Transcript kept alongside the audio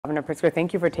Representative Pritzker,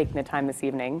 thank you for taking the time this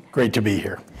evening. Great to be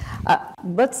here.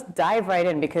 Let's dive right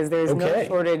in because there's no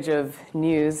shortage of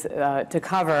news to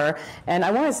cover. And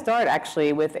I want to start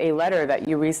actually with a letter that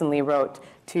you recently wrote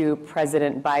to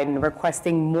President Biden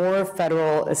requesting more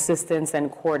federal assistance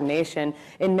and coordination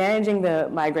in managing the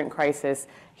migrant crisis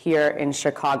here in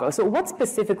Chicago. So what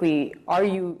specifically are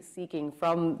you seeking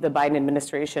from the Biden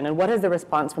administration, and what has the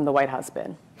response from the White House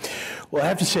been? Well, I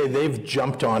have to say they've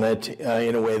jumped on it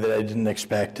in a way that I didn't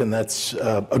expect, and that's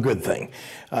a good thing.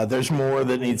 There's more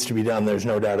that needs to be done, there's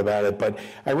no doubt about it, but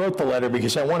I wrote the letter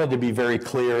because I wanted to be very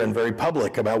clear and very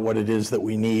public about what it is that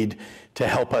we need to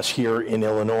help us here in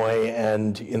Illinois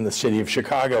and in the city of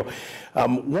Chicago.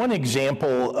 One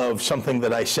example of something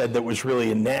that I said that was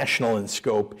really national in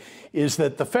scope is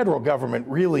that the federal government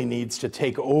really needs to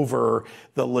take over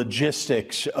the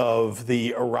logistics of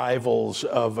the arrivals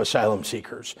of asylum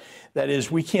seekers. That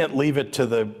is, we can't leave it to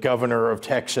the governor of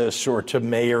Texas or to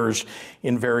mayors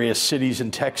in various cities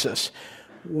in Texas.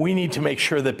 We need to make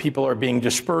sure that people are being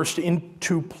dispersed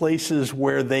into places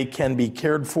where they can be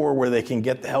cared for, where they can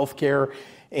get the health care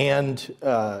and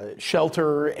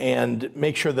shelter, and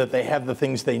make sure that they have the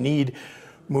things they need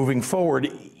moving forward.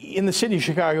 In the city of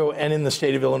Chicago and in the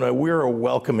state of Illinois, we're a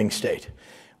welcoming state.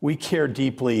 We care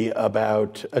deeply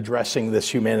about addressing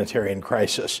this humanitarian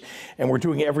crisis, and we're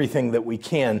doing everything that we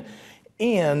can.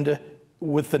 And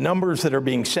with the numbers that are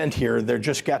being sent here, there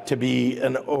just got to be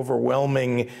an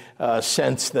overwhelming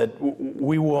sense that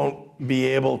we won't be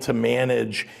able to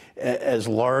manage as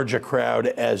large a crowd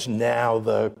as now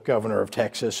the governor of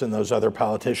Texas and those other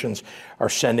politicians are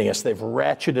sending us. They've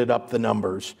ratcheted up the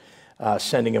numbers,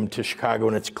 sending them to Chicago,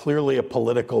 and it's clearly a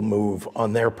political move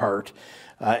on their part,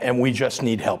 and we just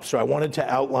need help. So I wanted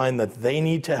to outline that they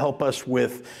need to help us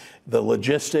with the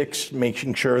logistics,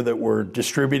 making sure that we're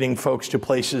distributing folks to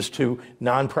places, to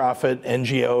nonprofit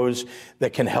NGOs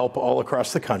that can help all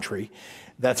across the country.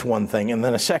 That's one thing. And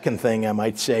then a second thing I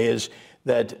might say is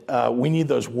that we need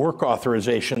those work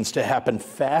authorizations to happen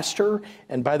faster.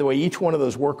 And by the way, each one of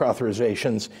those work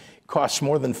authorizations costs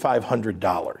more than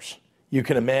 $500. You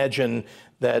can imagine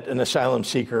that an asylum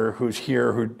seeker who's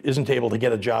here who isn't able to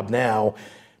get a job now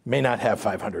may not have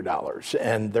 $500,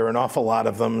 and there are an awful lot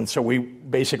of them. So we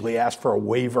basically asked for a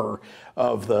waiver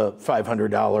of the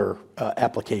 $500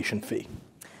 application fee.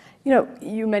 You know,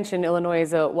 you mentioned Illinois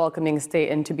is a welcoming state,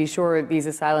 and to be sure, these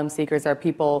asylum seekers are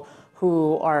people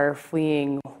who are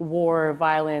fleeing war,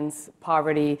 violence,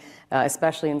 poverty,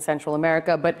 especially in Central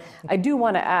America. But I do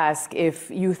want to ask if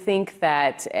you think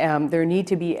that there need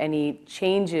to be any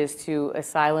changes to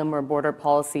asylum or border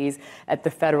policies at the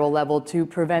federal level to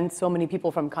prevent so many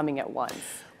people from coming at once.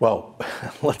 Well,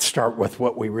 let's start with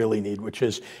what we really need, which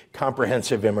is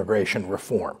comprehensive immigration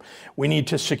reform. We need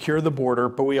to secure the border,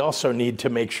 but we also need to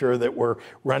make sure that we're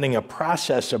running a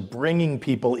process of bringing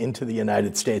people into the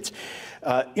United States.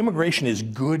 Immigration is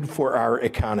good for our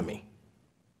economy.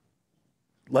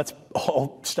 Let's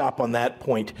all stop on that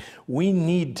point. We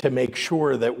need to make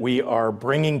sure that we are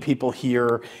bringing people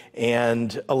here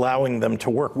and allowing them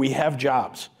to work. We have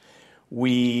jobs.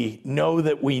 We know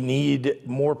that we need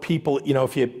more people. You know,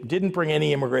 if you didn't bring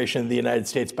any immigration to the United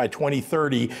States, by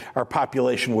 2030, our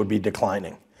population would be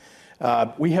declining.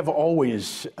 We have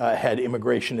always had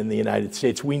immigration in the United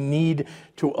States. We need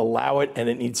to allow it, and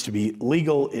it needs to be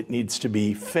legal. It needs to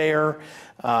be fair.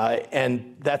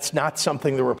 And that's not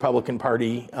something the Republican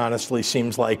Party honestly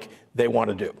seems like they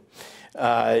want to do.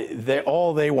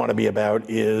 All they want to be about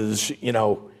is,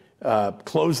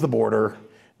 close the border,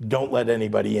 don't let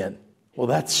anybody in. Well,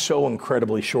 that's so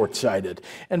incredibly short-sighted.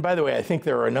 And by the way, I think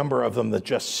there are a number of them that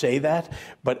just say that,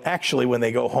 but actually when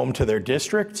they go home to their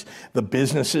districts, the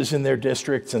businesses in their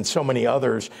districts and so many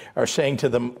others are saying to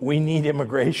them, we need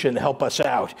immigration, help us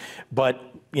out. But,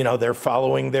 they're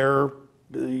following their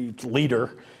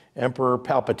leader, Emperor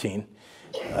Palpatine.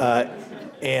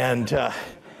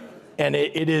 And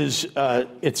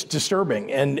it's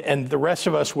disturbing. And the rest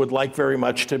of us would like very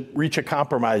much to reach a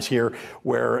compromise here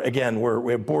where, again,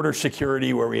 we have border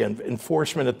security, where we have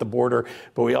enforcement at the border,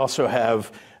 but we also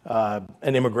have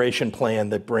an immigration plan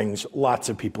that brings lots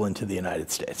of people into the United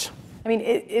States. I mean,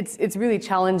 it's really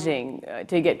challenging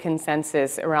to get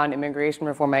consensus around immigration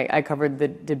reform. I covered the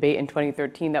debate in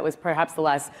 2013. That was perhaps the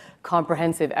last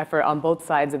comprehensive effort on both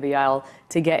sides of the aisle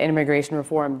to get immigration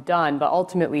reform done. But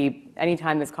ultimately,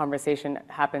 anytime this conversation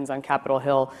happens on Capitol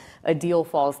Hill, a deal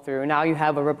falls through. Now you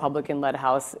have a Republican-led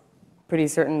House. Pretty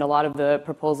certain a lot of the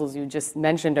proposals you just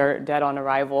mentioned are dead on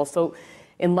arrival. So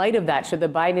in light of that, should the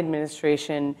Biden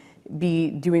administration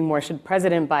be doing more? Should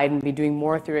President Biden be doing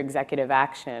more through executive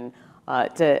action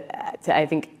I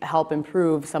think, help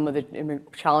improve some of the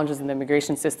challenges in the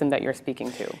immigration system that you're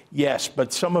speaking to. Yes,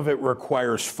 but some of it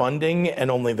requires funding, and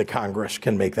only the Congress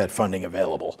can make that funding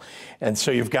available. And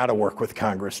so you've got to work with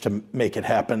Congress to make it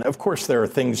happen. Of course, there are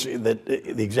things that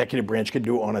the executive branch can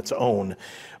do on its own.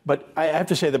 But I have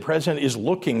to say the president is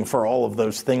looking for all of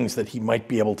those things that he might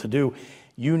be able to do.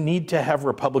 You need to have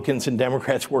Republicans and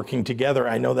Democrats working together.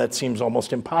 I know that seems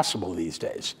almost impossible these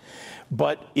days,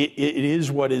 but it is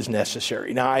what is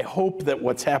necessary. Now, I hope that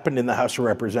what's happened in the House of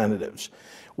Representatives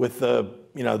with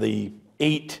the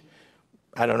 8,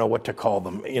 I don't know what to call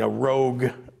them,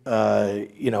 rogue,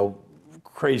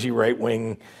 crazy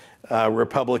right-wing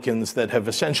Republicans that have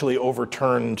essentially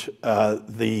overturned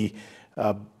the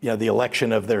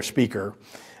election of their speaker,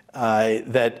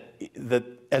 that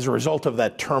as a result of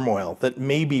that turmoil, that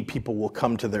maybe people will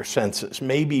come to their senses.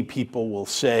 Maybe people will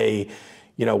say,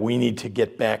 we need to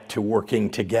get back to working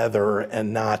together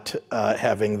and not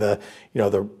having the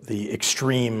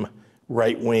extreme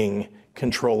right wing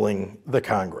controlling the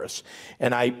Congress.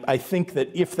 And I think that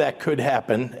if that could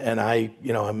happen, and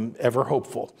I'm ever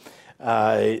hopeful,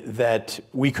 that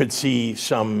we could see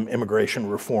some immigration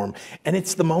reform. And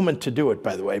it's the moment to do it,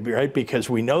 by the way, right? Because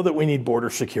we know that we need border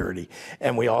security,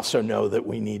 and we also know that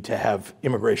we need to have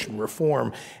immigration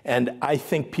reform. And I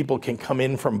think people can come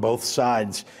in from both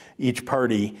sides, each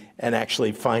party, and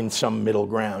actually find some middle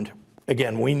ground.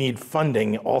 Again, we need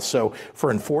funding also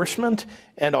for enforcement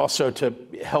and also to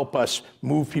help us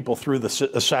move people through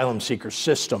the asylum seeker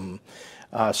system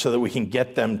so that we can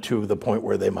get them to the point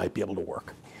where they might be able to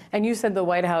work. And you said the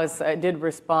White House did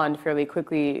respond fairly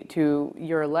quickly to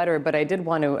your letter, but I did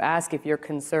want to ask if you're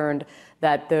concerned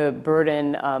that the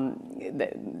burden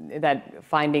that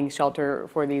finding shelter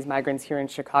for these migrants here in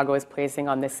Chicago is placing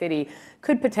on the city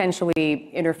could potentially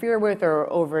interfere with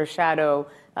or overshadow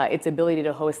its ability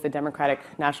to host the Democratic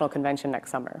National Convention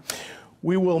next summer.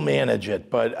 We will manage it,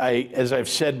 but as I've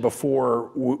said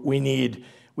before,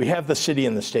 we have the city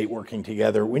and the state working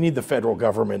together. We need the federal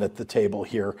government at the table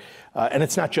here. And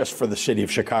it's not just for the city of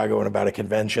Chicago and about a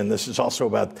convention. This is also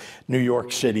about New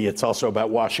York City. It's also about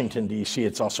Washington, D.C.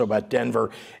 It's also about Denver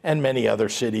and many other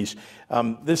cities.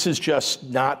 This is just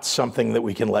not something that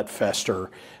we can let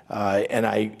fester. And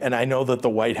I know that the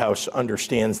White House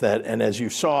understands that. And as you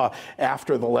saw,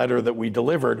 after the letter that we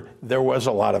delivered, there was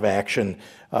a lot of action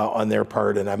on their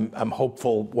part. And I'm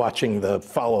hopeful, watching the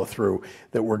follow-through,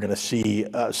 that we're going to see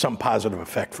some positive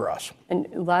effect for us. And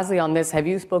lastly on this, have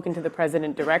you spoken to the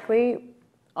president directly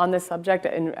on this subject?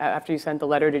 And after you sent the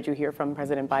letter, did you hear from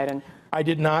President Biden? I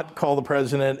did not call the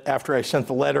president after I sent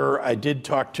the letter. I did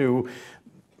talk to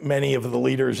many of the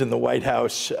leaders in the White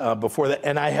House before that,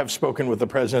 and I have spoken with the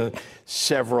president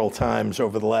several times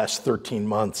over the last 13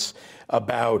 months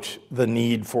about the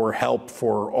need for help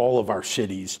for all of our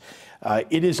cities.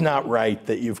 It is not right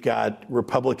that you've got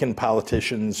Republican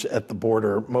politicians at the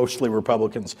border, mostly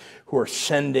Republicans, who are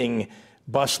sending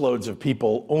busloads of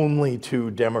people only to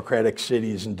Democratic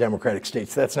cities and Democratic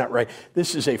states. That's not right.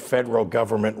 This is a federal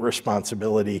government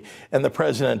responsibility, and the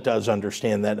president does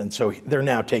understand that, and so they're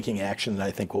now taking action that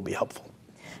I think will be helpful.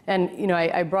 And,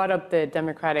 I brought up the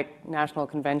Democratic National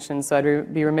Convention, so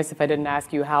I'd be remiss if I didn't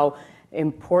ask you how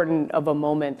important of a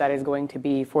moment that is going to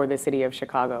be for the city of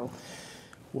Chicago.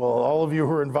 Well, all of you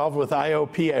who are involved with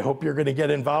IOP, I hope you're going to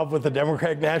get involved with the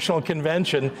Democratic National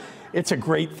Convention. It's a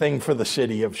great thing for the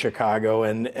city of Chicago.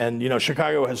 And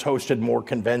Chicago has hosted more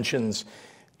conventions,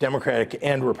 Democratic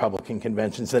and Republican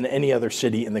conventions, than any other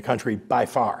city in the country by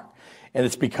far. And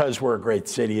it's because we're a great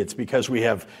city. It's because we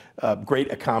have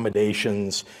great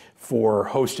accommodations for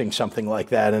hosting something like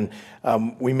that.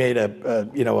 And we made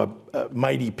a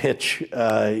mighty pitch,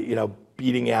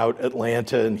 beating out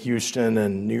Atlanta and Houston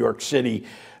and New York City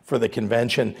for the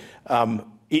convention.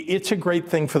 It's a great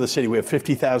thing for the city. We have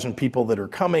 50,000 people that are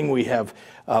coming. We have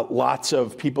lots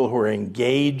of people who are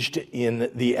engaged in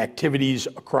the activities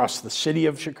across the city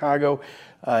of Chicago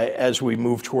as we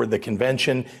move toward the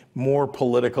convention. More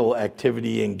political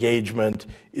activity, engagement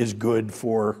is good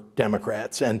for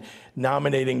Democrats. And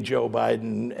nominating Joe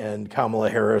Biden and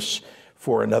Kamala Harris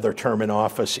for another term in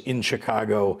office in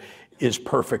Chicago is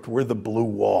perfect. We're the blue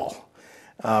wall.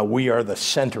 We are the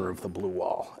center of the blue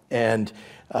wall. And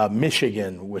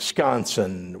Michigan,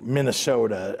 Wisconsin,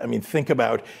 Minnesota, think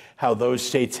about how those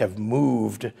states have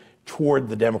moved toward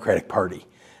the Democratic Party.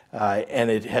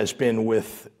 And it has been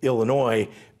with Illinois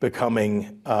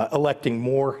becoming, electing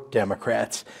more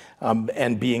Democrats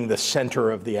and being the center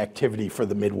of the activity for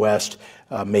the Midwest,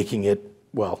 making it,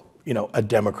 a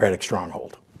Democratic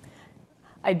stronghold.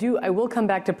 I will come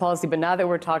back to policy, but now that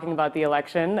we're talking about the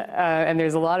election, and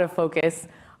there's a lot of focus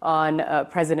on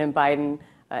President Biden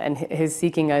and his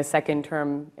seeking a second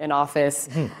term in office.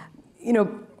 You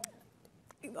know,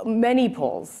 many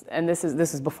polls, and this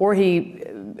is before he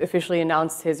officially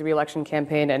announced his reelection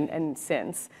campaign and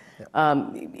since,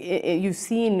 you've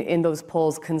seen in those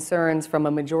polls concerns from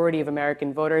a majority of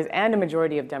American voters and a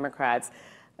majority of Democrats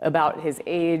about his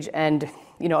age, and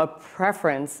a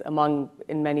preference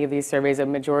in many of these surveys, a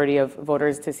majority of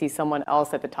voters to see someone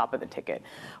else at the top of the ticket.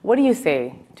 What do you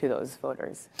say to those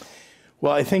voters?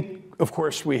 Well, I think, of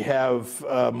course, we have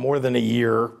more than a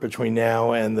year between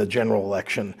now and the general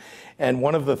election. And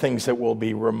one of the things that we'll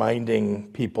be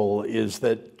reminding people is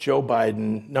that Joe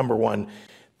Biden, number one,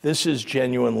 this is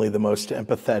genuinely the most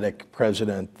empathetic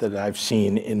president that I've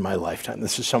seen in my lifetime.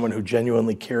 This is someone who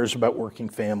genuinely cares about working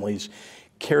families,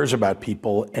 cares about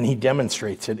people, and he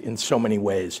demonstrates it in so many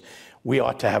ways. We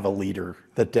ought to have a leader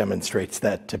that demonstrates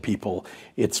that to people.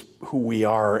 It's who we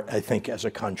are, I think, as a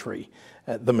country.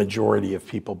 The majority of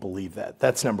people believe that.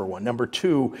 That's number one. Number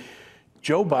two,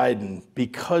 Joe Biden,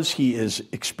 because he is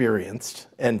experienced,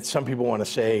 and some people want to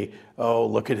say, oh,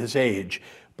 look at his age,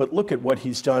 but look at what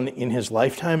he's done in his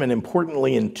lifetime, and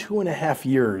importantly, in 2.5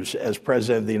 years as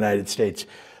president of the United States.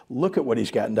 Look at what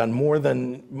he's gotten done, more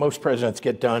than most presidents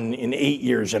get done in 8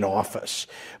 years in office.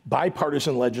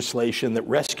 Bipartisan legislation that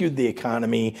rescued the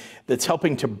economy, that's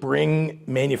helping to bring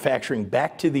manufacturing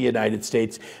back to the United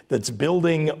States, that's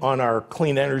building on our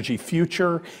clean energy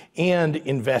future and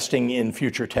investing in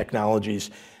future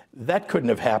technologies. That couldn't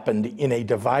have happened in a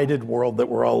divided world that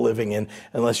we're all living in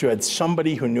unless you had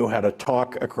somebody who knew how to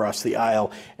talk across the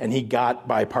aisle, and he got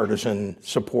bipartisan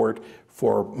support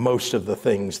for most of the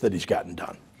things that he's gotten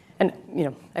done.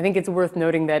 And I think it's worth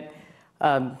noting that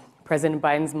President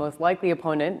Biden's most likely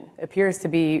opponent appears to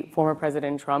be former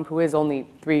President Trump, who is only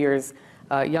 3 years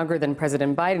younger than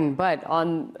President Biden. But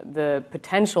on the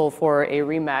potential for a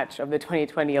rematch of the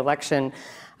 2020 election,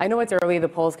 I know it's early, the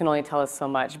polls can only tell us so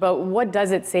much, but what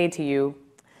does it say to you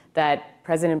that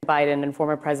President Biden and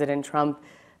former President Trump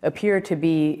appear to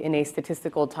be in a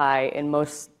statistical tie in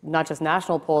most, not just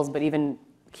national polls, but even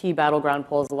key battleground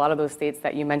polls, a lot of those states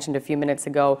that you mentioned a few minutes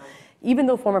ago, even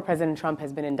though former President Trump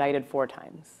has been indicted 4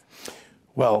 times?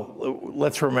 Well,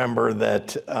 let's remember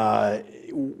that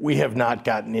we have not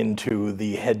gotten into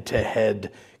the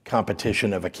head-to-head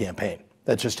competition of a campaign.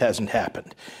 That just hasn't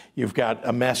happened. You've got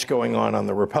a mess going on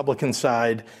the Republican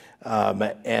side,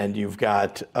 and you've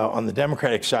got on the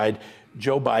Democratic side,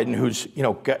 Joe Biden, who's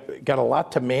got a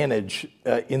lot to manage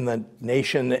in the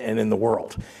nation and in the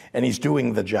world, and he's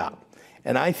doing the job.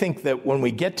 And I think that when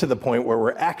we get to the point where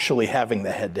we're actually having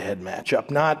the head-to-head matchup,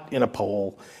 not in a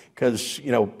poll, because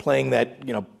playing that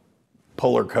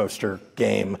polar coaster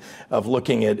game of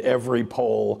looking at every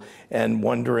poll and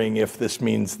wondering if this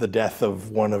means the death of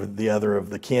one of the other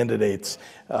of the candidates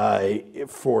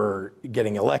for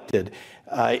getting elected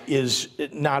is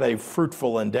not a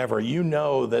fruitful endeavor. You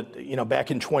know that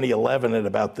back in 2011 at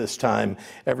about this time,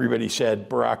 everybody said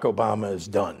Barack Obama is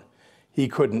done. He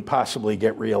couldn't possibly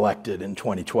get reelected in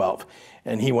 2012.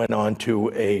 And he went on to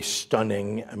a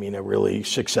stunning, a really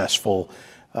successful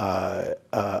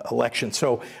election.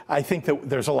 So I think that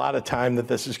there's a lot of time that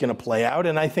this is going to play out.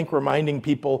 And I think reminding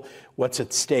people what's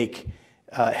at stake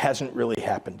hasn't really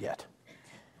happened yet.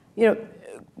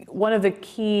 One of the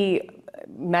key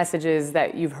messages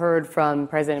that you've heard from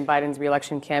President Biden's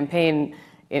reelection campaign,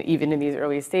 even in these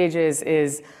early stages,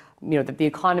 is that the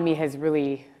economy has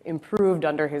really improved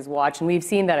under his watch. And we've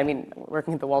seen that,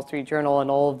 working at the Wall Street Journal and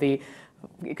all of the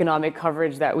economic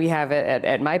coverage that we have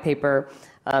at my paper,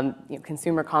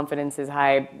 consumer confidence is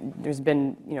high. There's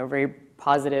been, very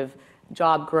positive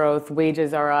job growth,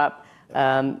 wages are up.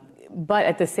 But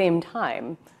at the same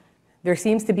time, there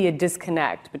seems to be a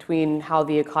disconnect between how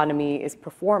the economy is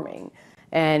performing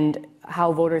and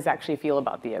how voters actually feel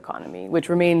about the economy, which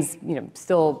remains,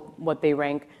 still what they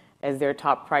rank as their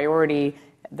top priority.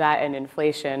 That and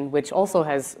inflation, which also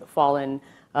has fallen,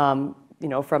 from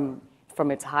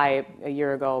its high a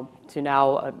year ago to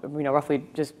now, roughly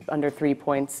just under 3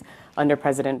 points under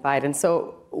President Biden.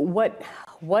 So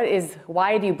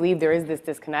why do you believe there is this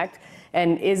disconnect?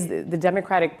 And is the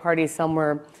Democratic Party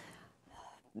somewhere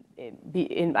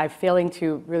failing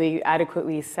to really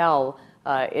adequately sell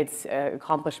its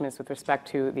accomplishments with respect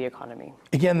to the economy?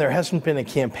 Again, there hasn't been a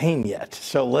campaign yet.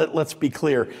 So let's be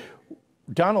clear.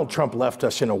 Donald Trump left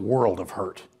us in a world of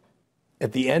hurt.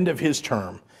 At the end of his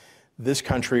term, this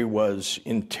country was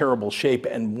in terrible shape.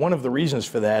 And one of the reasons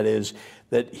for that is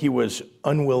that he was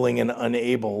unwilling and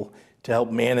unable to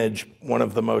help manage one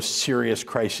of the most serious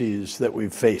crises that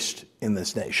we've faced in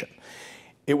this nation.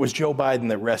 It was Joe Biden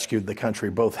that rescued the country,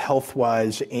 both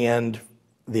health-wise and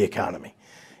the economy.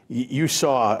 you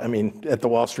saw, I mean, at the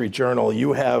Wall Street Journal,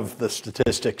 you have the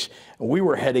statistics. We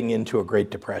were heading into a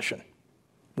Great Depression.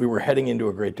 We were heading into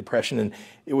a Great Depression, and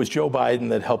it was Joe Biden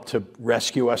that helped to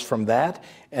rescue us from that,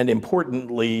 and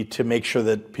importantly, to make sure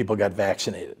that people got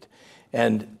vaccinated.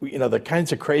 And, you know, the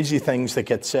kinds of crazy things that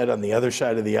get said on the other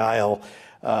side of the aisle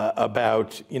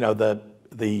about, you know,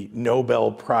 the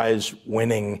Nobel Prize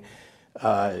winning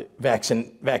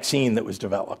vaccine that was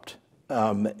developed,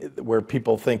 where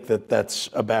people think that that's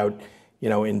about, you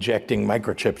know, injecting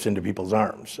microchips into people's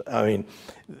arms. I mean,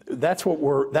 that's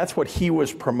what he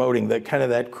was promoting, that kind of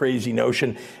that crazy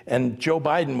notion. And Joe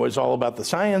Biden was all about the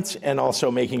science and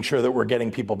also making sure that we're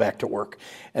getting people back to work.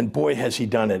 And boy, has he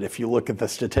done it. If you look at the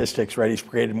statistics, right, he's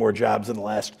created more jobs in the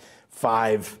last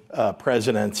 5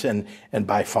 presidents and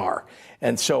by far.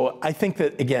 And so I think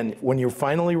that, again, when you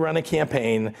finally run a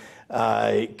campaign,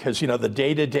 because, you know, the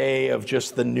day-to-day of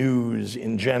just the news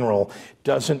in general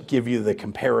doesn't give you the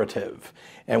comparative.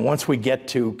 And once we get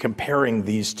to comparing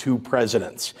these 2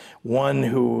 presidents, one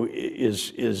who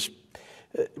is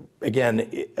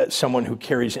again, someone who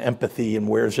carries empathy and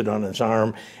wears it on his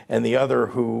arm, and the other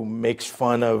who makes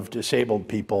fun of disabled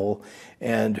people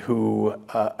and who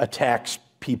attacks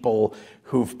people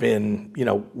who've been, you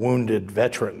know, wounded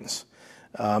veterans.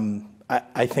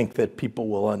 I think that people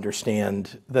will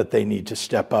understand that they need to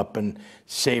step up and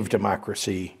save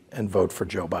democracy and vote for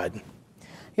Joe Biden.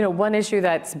 You know, one issue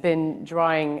that's been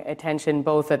drawing attention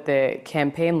both at the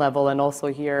campaign level and also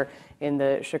here in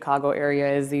the Chicago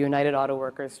area is the United Auto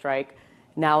Workers strike,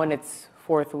 now in its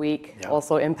 4th week,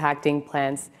 also impacting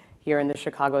plants here in the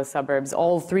Chicago suburbs.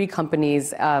 All 3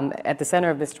 companies at the center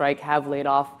of the strike have laid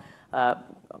off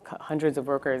hundreds of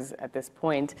workers at this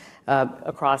point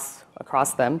across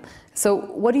them. So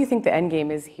what do you think the end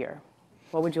game is here?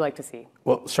 What would you like to see?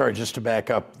 Well, sorry, just to back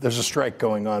up, there's a strike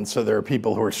going on, so there are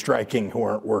people who are striking who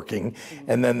aren't working,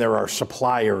 and then there are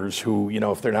suppliers who, you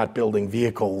know, if they're not building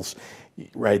vehicles,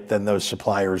 right, then those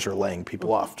suppliers are laying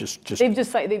people off. They've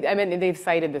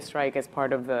cited the strike as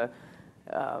part of the.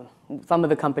 Some of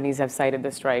the companies have cited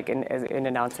the strike in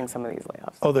announcing some of these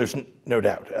layoffs. Oh, there's no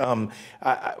doubt.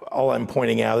 All I'm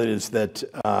pointing out is that,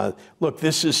 look,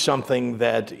 this is something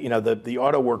that, you know, the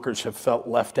auto workers have felt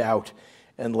left out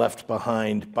and left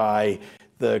behind by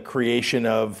the creation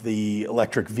of the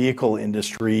electric vehicle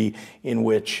industry, in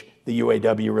which the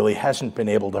UAW really hasn't been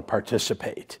able to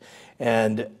participate.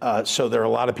 And so there are a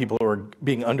lot of people who are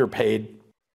being underpaid.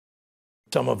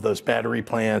 Some of those battery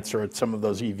plants or at some of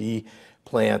those EV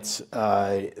plants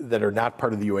that are not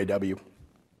part of the UAW.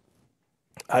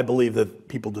 I believe that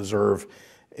people deserve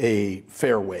a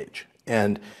fair wage,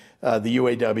 and the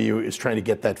UAW is trying to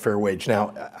get that fair wage.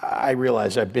 Now, I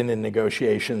realize I've been in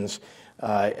negotiations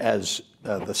as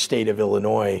the state of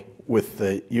Illinois with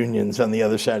the unions on the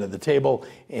other side of the table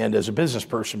and as a business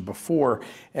person before,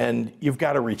 and you've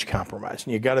got to reach compromise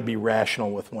and you've got to be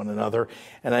rational with one another.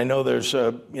 And I know there's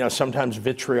sometimes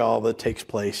vitriol that takes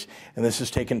place, and this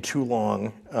has taken too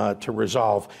long to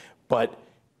resolve, but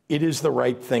it is the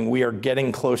right thing. We are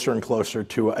getting closer and closer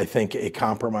to, I think, a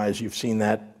compromise. You've seen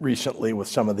that recently with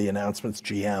some of the announcements,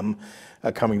 GM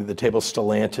coming to the table,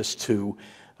 Stellantis too.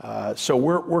 So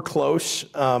we're close,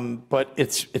 but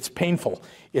it's painful.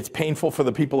 It's painful for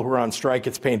the people who are on strike.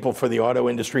 It's painful for the auto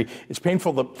industry. It's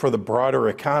painful for the broader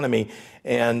economy.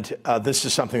 And this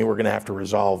is something that we're going to have to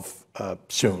resolve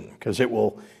soon, because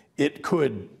it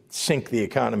could sink the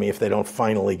economy if they don't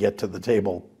finally get to the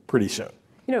table pretty soon.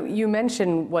 You know, you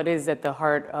mentioned what is at the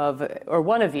heart of, or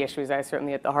one of the issues that is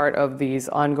certainly at the heart of these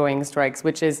ongoing strikes,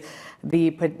 which is the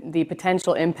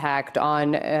potential impact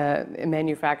on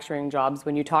manufacturing jobs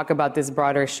when you talk about this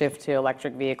broader shift to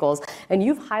electric vehicles. And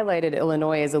you've highlighted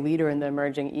Illinois as a leader in the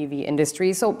emerging EV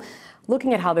industry. So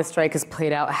looking at how this strike has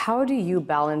played out, how do you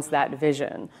balance that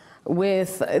vision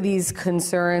with these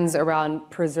concerns around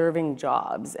preserving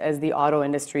jobs as the auto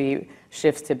industry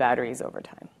shifts to batteries over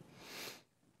time?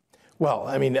 Well,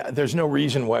 I mean, there's no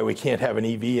reason why we can't have an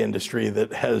EV industry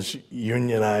that has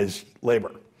unionized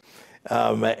labor.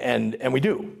 And we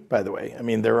do, by the way. I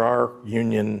mean, there are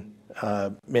union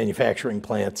manufacturing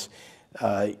plants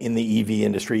in the EV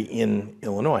industry in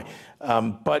Illinois.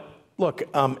 But look,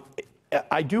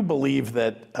 I do believe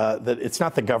that it's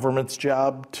not the government's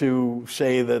job to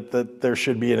say that there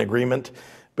should be an agreement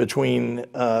between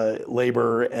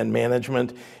labor and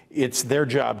management. It's their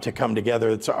job to come together.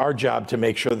 It's our job to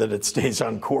make sure that it stays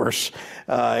on course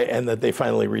and that they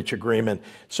finally reach agreement.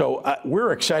 So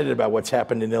we're excited about what's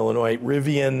happened in Illinois.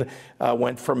 Rivian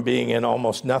went from being an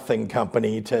almost nothing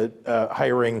company to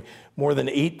hiring more than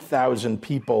 8,000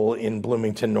 people in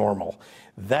Bloomington Normal.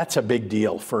 That's a big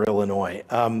deal for Illinois.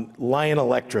 Lion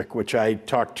Electric, which I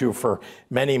talked to for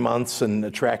many months and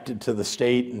attracted to the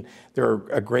state, and they're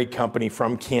a great company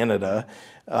from Canada,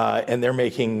 and they're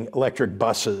making electric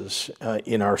buses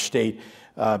in our state.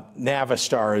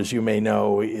 Navistar, as you may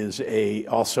know, is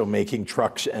also making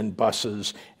trucks and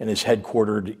buses and is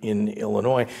headquartered in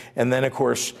Illinois. And then, of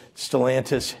course,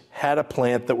 Stellantis had a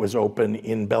plant that was open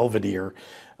in Belvidere.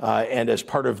 And as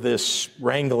part of this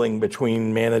wrangling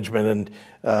between management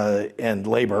and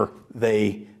labor,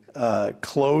 they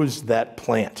closed that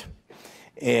plant.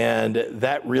 And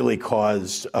that really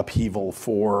caused upheaval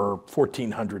for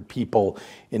 1,400 people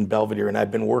in Belvidere. And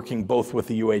I've been working both with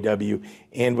the UAW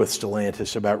and with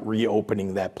Stellantis about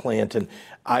reopening that plant. And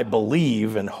I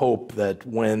believe and hope that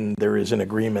when there is an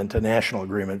agreement, a national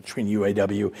agreement between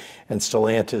UAW and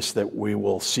Stellantis, that we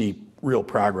will see real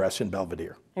progress in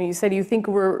Belvidere. And you said you think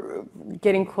we're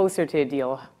getting closer to a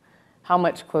deal. How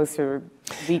much closer?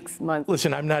 Weeks, months?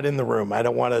 Listen, I'm not in the room. I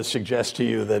don't want to suggest to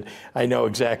you that I know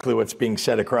exactly what's being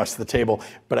said across the table,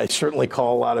 but I certainly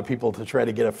call a lot of people to try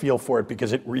to get a feel for it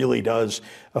because it really does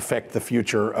affect the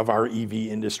future of our EV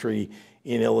industry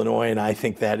in Illinois, and I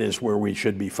think that is where we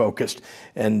should be focused.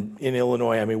 And in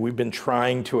Illinois, I mean, we've been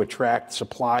trying to attract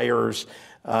suppliers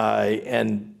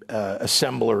and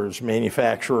assemblers,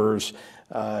 manufacturers,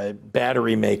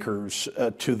 battery makers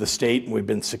to the state, and we've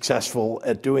been successful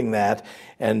at doing that.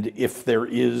 And if there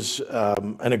is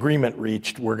an agreement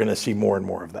reached, we're going to see more and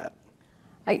more of that.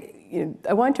 I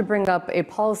wanted to bring up a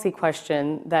policy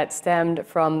question that stemmed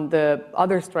from the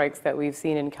other strikes that we've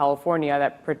seen in California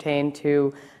that pertain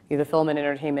to the film and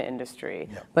entertainment industry.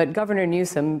 Yep. But Governor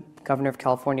Newsom, governor of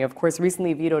California, of course,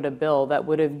 recently vetoed a bill that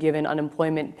would have given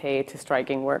unemployment pay to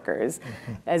striking workers.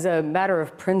 Mm-hmm. As a matter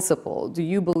of principle, do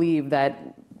you believe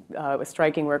that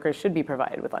striking workers should be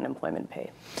provided with unemployment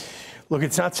pay? Look,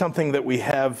 it's not something that we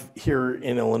have here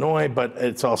in Illinois, but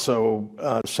it's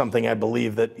also something I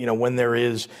believe that, when there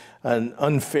is an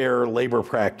unfair labor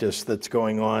practice that's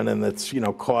going on and that's,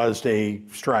 caused a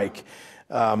strike,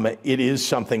 it is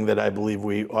something that I believe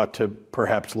we ought to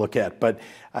perhaps look at. But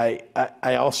I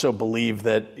also believe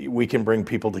that we can bring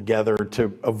people together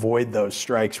to avoid those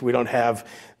strikes. We don't have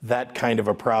that kind of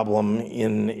a problem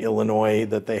in Illinois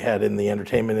that they had in the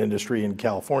entertainment industry in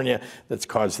California that's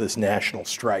caused this national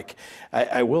strike.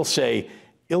 I will say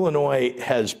Illinois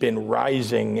has been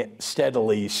rising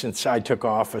steadily since I took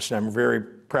office, and I'm very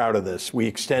proud of this. We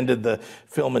extended the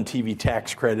film and TV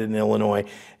tax credit in Illinois,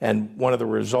 and one of the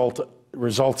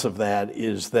results of that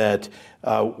is that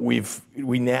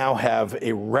we now have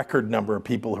a record number of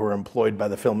people who are employed by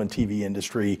the film and TV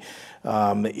industry.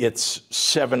 It's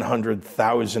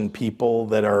 700,000 people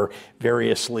that are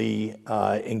variously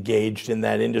engaged in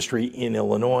that industry in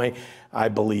Illinois. I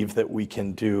believe that we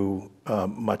can do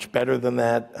much better than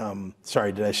that.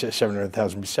 Sorry, did I say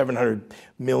 700,000? $700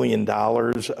 million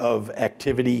of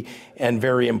activity, and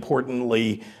very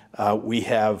importantly, we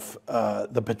have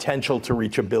the potential to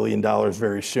reach $1 billion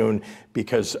very soon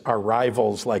because our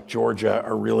rivals like Georgia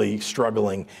are really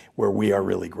struggling where we are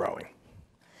really growing.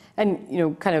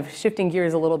 And, kind of shifting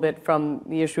gears a little bit from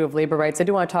the issue of labor rights, I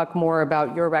do want to talk more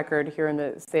about your record here in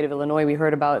the state of Illinois. We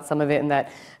heard about some of it in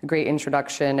that great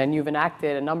introduction, and you've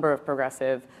enacted a number of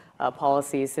progressive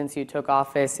policies since you took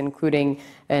office, including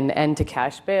an end to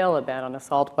cash bail, a ban on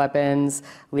assault weapons,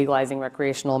 legalizing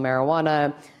recreational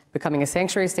marijuana, becoming a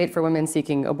sanctuary state for women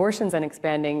seeking abortions, and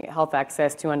expanding health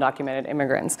access to undocumented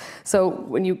immigrants. So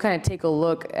when you kind of take a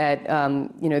look at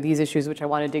these issues, which I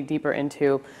want to dig deeper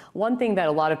into, one thing that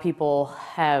a lot of people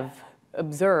have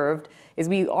observed is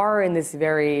we are in this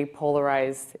very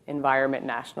polarized environment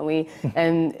nationally,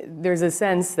 and there's a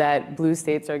sense that blue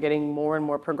states are getting more and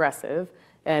more progressive,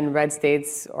 and red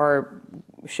states are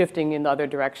shifting in the other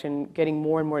direction, getting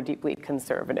more and more deeply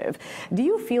conservative. Do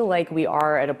you feel like we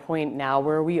are at a point now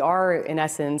where we are, in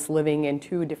essence, living in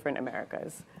two different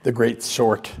Americas? The great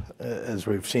sort, as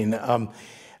we've seen.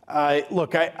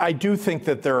 Look, I do think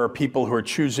that there are people who are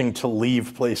choosing to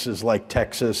leave places like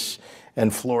Texas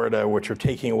and Florida, which are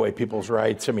taking away people's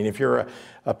rights. I mean, if you're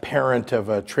a parent of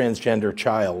a transgender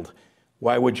child,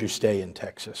 why would you stay in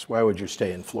Texas? Why would you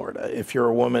stay in Florida? If you're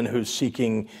a woman who's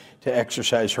seeking to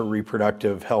exercise her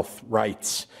reproductive health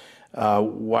rights,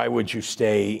 why would you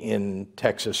stay in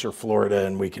Texas or Florida?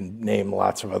 And we can name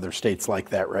lots of other states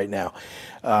like that right now,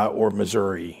 or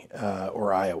Missouri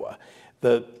or Iowa.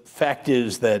 The fact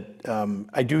is that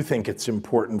I do think it's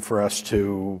important for us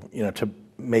to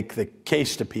make the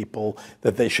case to people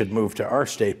that they should move to our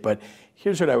state. But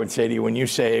here's what I would say to you. When you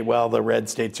say, well, the red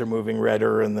states are moving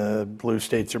redder and the blue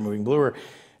states are moving bluer,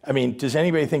 I mean, does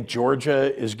anybody think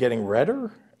Georgia is getting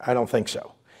redder? I don't think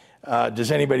so.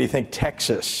 Does anybody think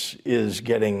Texas is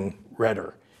getting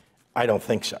redder? I don't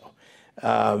think so.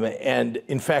 And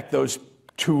in fact, those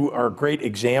two are great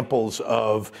examples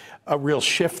of a real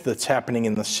shift that's happening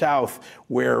in the South,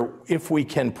 where if we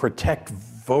can protect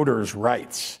voters'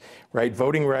 rights, right,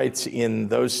 voting rights in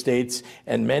those states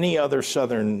and many other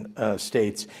southern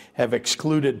states have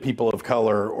excluded people of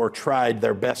color or tried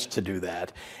their best to do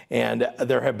that. And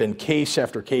there have been case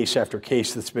after case after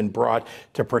case that's been brought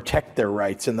to protect their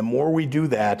rights. And the more we do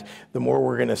that, the more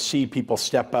we're going to see people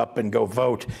step up and go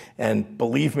vote. And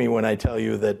believe me when I tell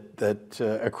you that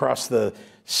across the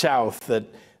South, that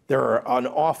there are an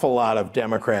awful lot of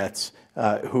Democrats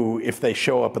who, if they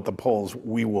show up at the polls,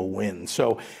 we will win.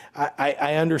 So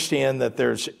I understand that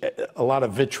there's a lot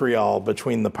of vitriol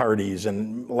between the parties,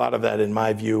 and a lot of that, in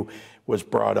my view, was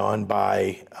brought on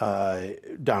by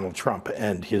Donald Trump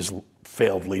and his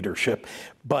failed leadership.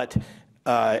 But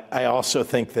I also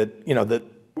think that, that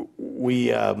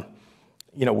we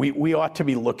ought to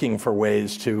be looking for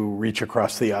ways to reach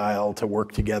across the aisle, to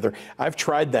work together. I've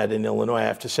tried that in Illinois. I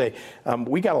have to say,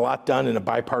 we got a lot done in a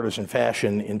bipartisan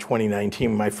fashion in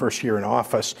 2019, my first year in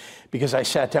office, because I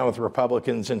sat down with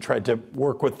Republicans and tried to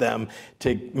work with them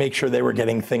to make sure they were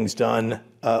getting things done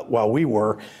while we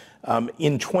were.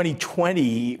 In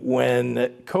 2020, when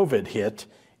COVID hit,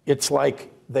 it's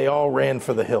like they all ran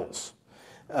for the hills.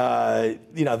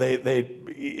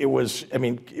 It was,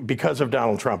 because of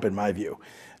Donald Trump, in my view.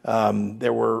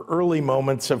 There were early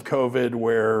moments of COVID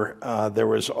where there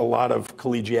was a lot of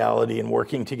collegiality and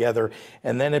working together,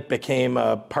 and then it became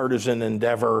a partisan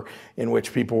endeavor in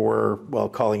which people were,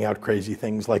 calling out crazy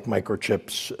things like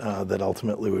microchips that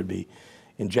ultimately would be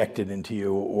injected into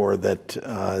you, or that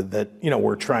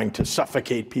we're trying to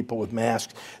suffocate people with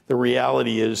masks. The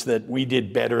reality is that we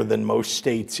did better than most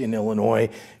states in Illinois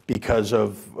because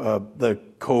of the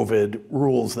COVID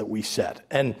rules that we set.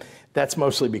 And that's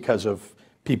mostly because of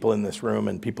people in this room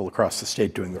and people across the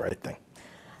state doing the right thing.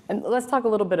 And let's talk a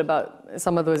little bit about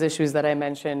some of those issues that I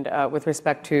mentioned with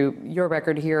respect to your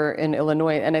record here in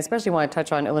Illinois. And I especially want to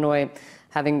touch on Illinois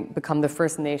having become the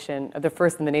first in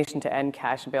the nation to end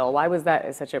cash bail. Why was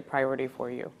that such a priority for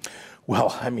you? Well,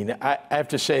 I have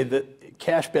to say that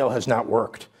cash bail has not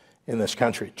worked in this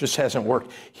country. It just hasn't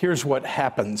worked. Here's what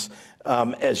happens.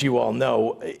 As you all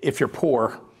know, if you're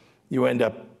poor, you end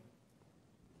up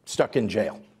stuck in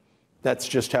jail. That's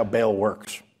just how bail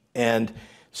works. And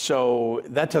so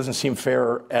that doesn't seem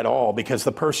fair at all, because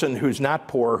the person who's not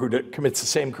poor, who commits the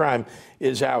same crime,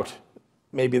 is out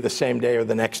maybe the same day or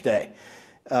the next day.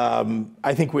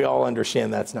 I think we all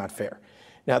understand that's not fair.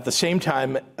 Now, at the same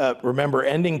time, remember,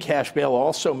 ending cash bail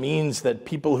also means that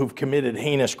people who've committed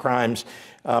heinous crimes,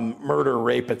 murder,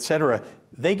 rape, et cetera,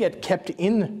 they get kept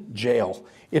in jail.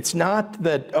 It's not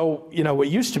that, it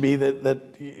used to be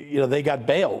that they got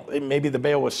bail. Maybe the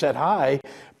bail was set high,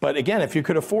 but again, if you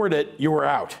could afford it, you were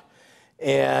out.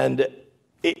 And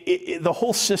the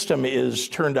whole system is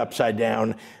turned upside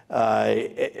down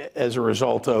as a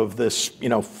result of this,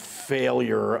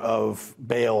 failure of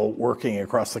bail working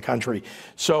across the country.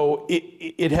 So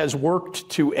it has worked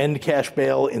to end cash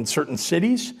bail in certain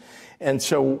cities. And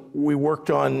so we worked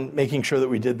on making sure that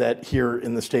we did that here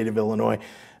in the state of Illinois.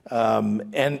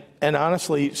 And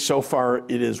honestly, so far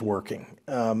it is working.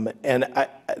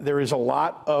 There is a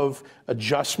lot of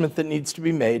adjustment that needs to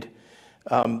be made.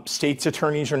 States'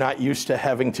 attorneys are not used to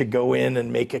having to go in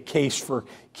and make a case for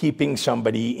keeping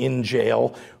somebody in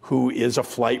jail who is a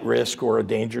flight risk or a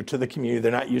danger to the community.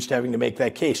 They're not used to having to make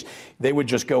that case. They would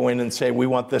just go in and say, we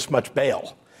want this much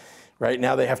bail. Right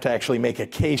now they have to actually make a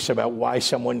case about why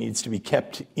someone needs to be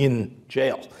kept in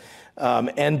jail.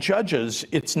 And judges,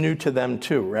 it's new to them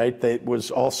too, right? It was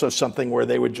also something where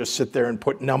they would just sit there and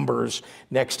put numbers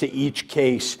next to each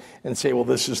case and say, well,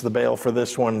 this is the bail for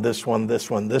this one, this one,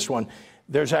 this one, this one.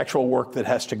 There's actual work that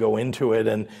has to go into it.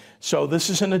 And so this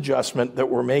is an adjustment that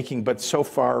we're making, but so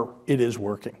far it is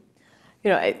working.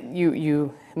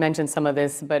 You mentioned some of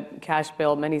this, but cash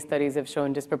bail, many studies have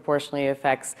shown disproportionately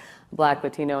affects Black,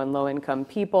 Latino, and low-income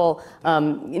people.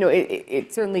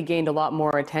 It certainly gained a lot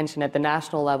more attention at the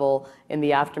national level in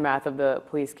the aftermath of the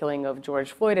police killing of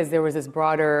George Floyd, as there was this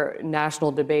broader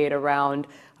national debate around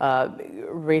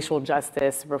racial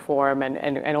justice reform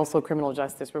and also criminal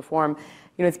justice reform.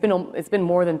 It's been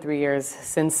more than 3 years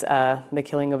since the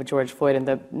killing of George Floyd and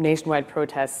the nationwide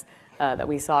protests that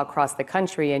we saw across the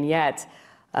country, and yet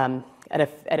at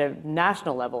a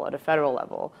national level, at a federal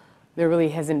level, there really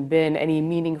hasn't been any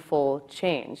meaningful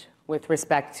change with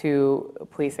respect to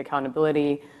police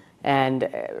accountability and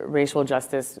racial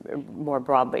justice more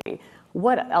broadly.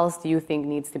 What else do you think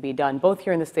needs to be done, both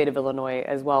here in the state of Illinois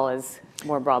as well as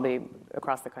more broadly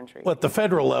across the country? Well, at the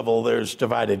federal level, there's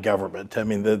divided government. I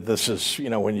mean, this is,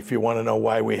 if you want to know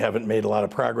why we haven't made a lot of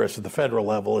progress at the federal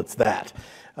level, it's that.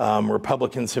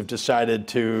 Republicans have decided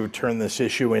to turn this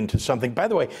issue into something. By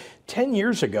the way, 10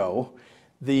 years ago,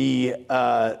 the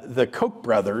Koch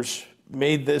brothers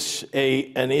made this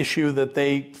an issue that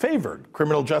they favored,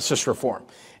 criminal justice reform.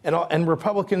 And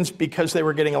Republicans, because they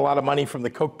were getting a lot of money from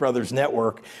the Koch brothers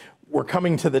network, were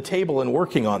coming to the table and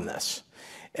working on this.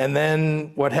 And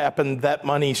then what happened, that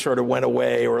money sort of went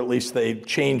away, or at least they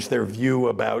changed their view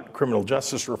about criminal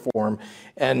justice reform,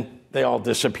 and they all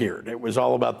disappeared. It was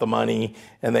all about the money,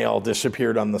 and they all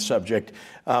disappeared on the subject.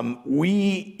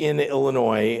 We in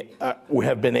Illinois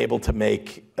have been able to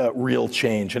make real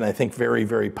change, and I think very,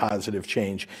 very positive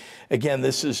change. Again,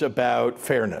 this is about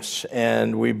fairness,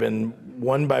 and we've been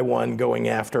one by one going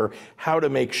after how to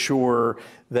make sure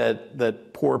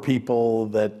that poor people,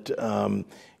 that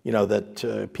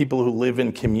people who live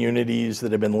in communities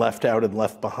that have been left out and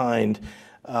left behind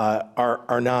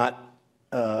are not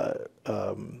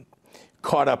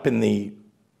caught up in the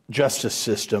justice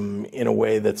system in a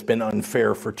way that's been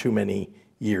unfair for too many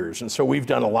years. And so we've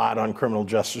done a lot on criminal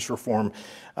justice reform,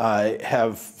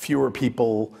 have fewer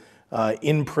people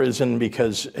in prison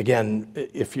because, again,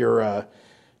 if you're a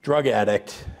drug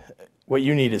addict, what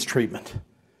you need is treatment.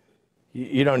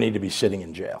 You don't need to be sitting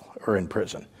in jail or in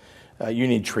prison. You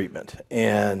need treatment.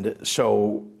 And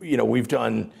so, we've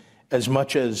done as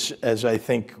much as I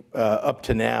think up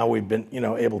to now we've been,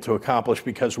 able to accomplish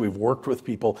because we've worked with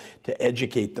people to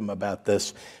educate them about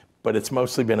this, but it's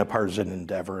mostly been a partisan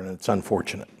endeavor, and it's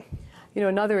unfortunate.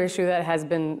 Another issue that has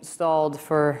been stalled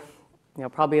for,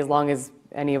 probably as long as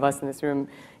any of us in this room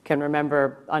can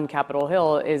remember on Capitol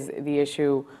Hill is the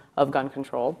issue of gun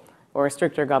control or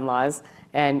stricter gun laws.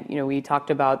 And, we talked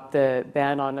about the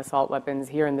ban on assault weapons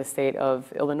here in the state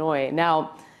of Illinois.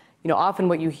 Now, often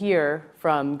what you hear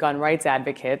from gun rights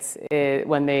advocates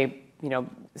when they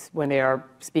are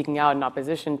speaking out in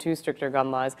opposition to stricter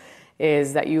gun laws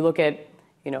is that you look at,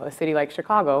 a city like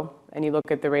Chicago and you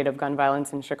look at the rate of gun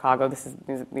violence in Chicago, these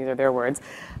are their words,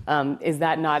 is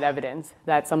that not evidence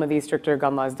that some of these stricter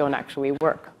gun laws don't actually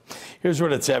work? Here's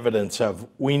what it's evidence of.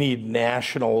 We need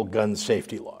national gun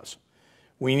safety laws.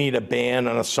 We need a ban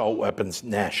on assault weapons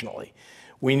nationally.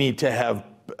 We need to have,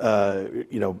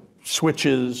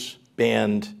 switches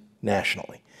banned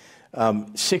nationally.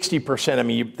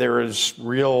 60%, there is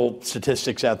real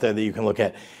statistics out there that you can look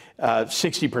at.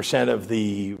 60% of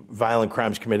the violent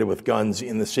crimes committed with guns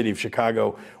in the city of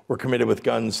Chicago were committed with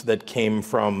guns that came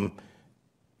from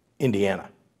Indiana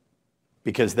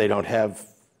because they don't have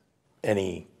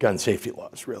any gun safety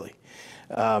laws, really.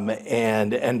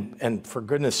 And for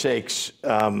goodness sakes,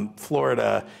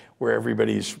 Florida, where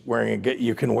everybody's wearing a gun,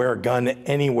 you can wear a gun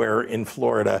anywhere in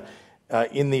Florida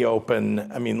in the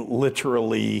open. I mean,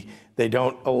 literally, they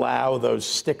don't allow those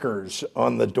stickers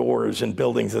on the doors in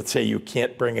buildings that say you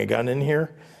can't bring a gun in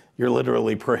here. You're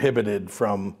literally prohibiting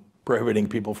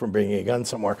people from bringing a gun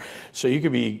somewhere. So you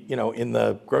could be, in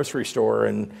the grocery store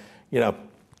and,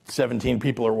 17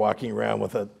 people are walking around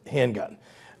with a handgun.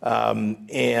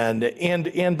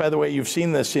 And by the way, you've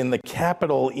seen this in the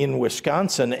Capitol in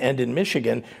Wisconsin and in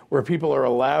Michigan, where people are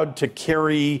allowed to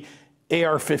carry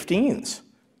AR-15s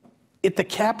at the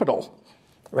Capitol,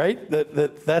 right?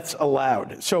 That's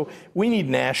allowed. So we need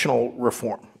national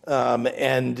reform.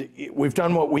 And we've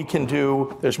done what we can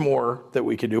do. There's more that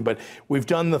we can do, but we've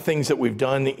done the things that we've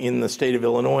done in the state of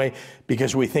Illinois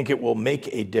because we think it will make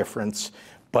a difference.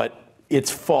 But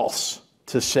it's false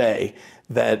to say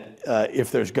that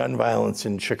if there's gun violence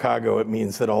in Chicago, it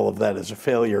means that all of that is a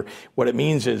failure. What it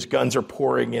means is guns are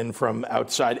pouring in from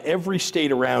outside. Every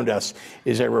state around us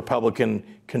is a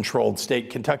Republican-controlled state.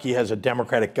 Kentucky has a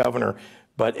Democratic governor,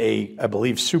 but I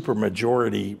believe,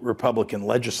 supermajority Republican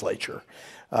legislature.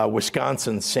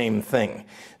 Wisconsin, same thing.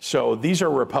 So these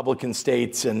are Republican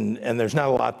states, and there's not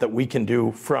a lot that we can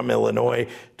do from Illinois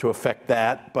to affect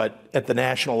that. But at the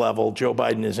national level, Joe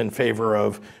Biden is in favor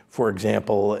of, for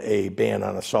example, a ban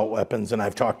on assault weapons, and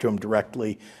I've talked to him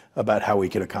directly about how we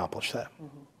could accomplish that.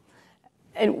 Mm-hmm.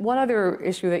 And one other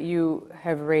issue that you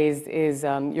have raised is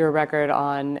your record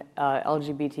on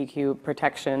LGBTQ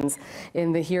protections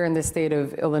here in the state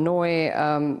of Illinois.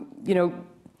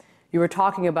 You were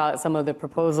talking about some of the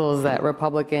proposals that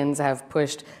Republicans have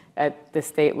pushed at the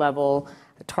state level,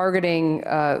 targeting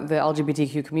the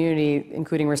LGBTQ community,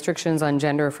 including restrictions on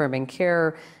gender-affirming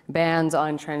care, bans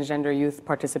on transgender youth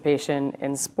participation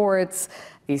in sports,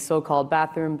 these so-called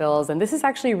bathroom bills. And this has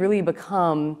actually really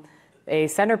become a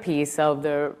centerpiece of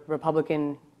the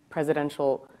Republican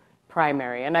presidential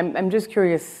primary. And I'm just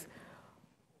curious,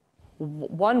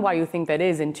 one, why you think that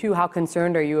is, and two, how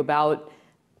concerned are you about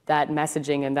that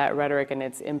messaging and that rhetoric and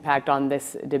its impact on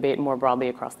this debate more broadly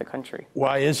across the country?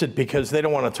 Why is it? Because they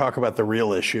don't want to talk about the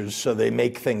real issues, so they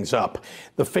make things up.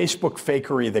 The Facebook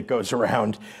fakery that goes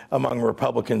around among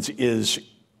Republicans is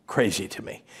crazy to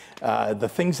me. The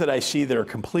things that I see that are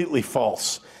completely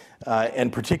false,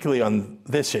 and particularly on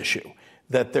this issue,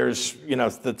 that there's,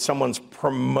 that someone's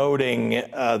promoting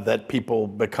that people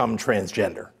become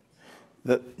transgender.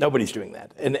 Nobody's doing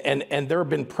that. And there have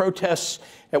been protests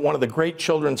at one of the great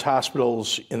children's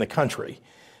hospitals in the country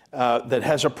that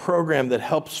has a program that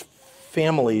helps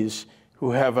families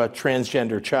who have a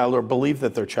transgender child or believe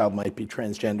that their child might be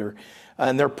transgender.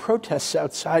 And there are protests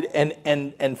outside and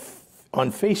on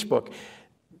Facebook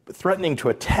threatening to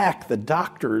attack the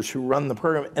doctors who run the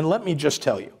program. And let me just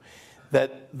tell you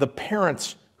that the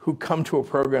parents who come to a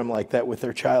program like that with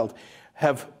their child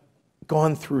have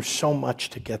gone through so much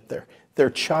to get there. Their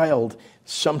child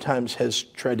sometimes has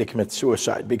tried to commit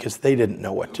suicide because they didn't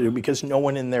know what to do, because no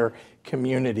one in their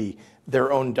community,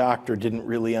 their own doctor, didn't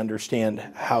really understand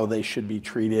how they should be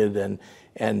treated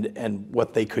and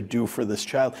what they could do for this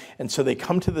child. And so they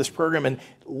come to this program, and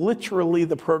literally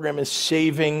the program is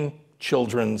saving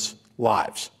children's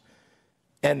lives.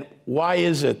 And why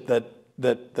is it that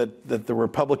the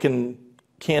Republican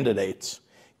candidates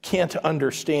can't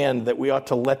understand that we ought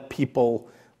to let people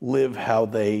live how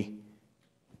they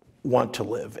want to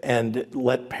live and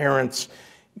let parents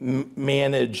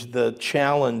manage the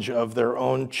challenge of their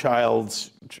own child's,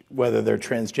 whether they're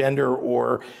transgender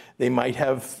or they might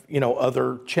have,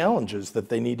 other challenges that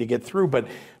they need to get through. But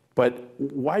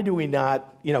why do we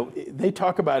not, they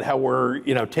talk about how we're,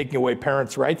 taking away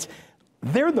parents' rights.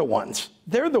 They're the ones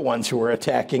who are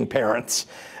attacking parents.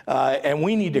 And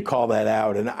we need to call that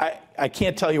out. And I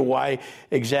can't tell you why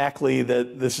exactly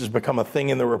that this has become a thing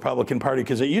in the Republican Party,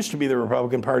 because it used to be the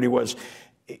Republican Party was,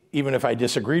 even if I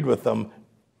disagreed with them,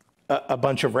 a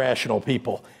bunch of rational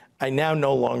people. I now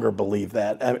no longer believe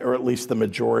that, or at least the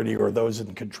majority or those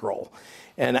in control.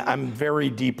 And I'm very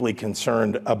deeply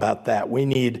concerned about that. We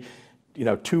need,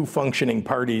 two functioning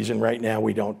parties, and right now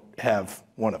we don't have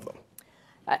one of them.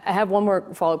 I have one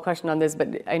more follow-up question on this,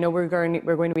 but I know we're going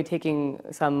to be taking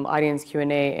some audience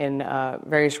Q&A in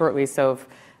very shortly. So if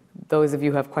those of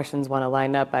you who have questions want to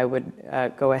line up, I would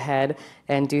go ahead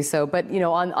and do so. But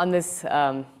on this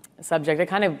subject, it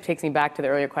kind of takes me back to the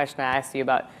earlier question I asked you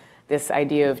about this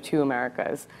idea of two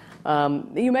Americas.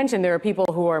 You mentioned there are people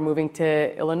who are moving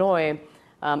to Illinois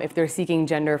if they're seeking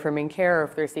gender-affirming care or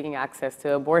if they're seeking access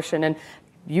to abortion, and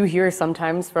you hear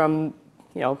sometimes from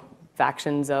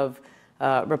factions of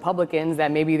Republicans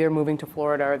that maybe they're moving to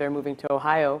Florida or they're moving to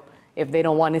Ohio if they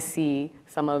don't want to see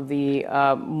some of the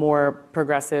more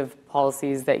progressive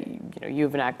policies that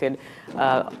you've enacted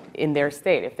in their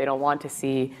state. If they don't want to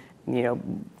see,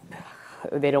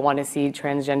 they don't want to see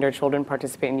transgender children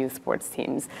participate in youth sports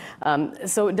teams.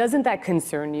 So doesn't that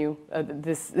concern you?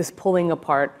 This pulling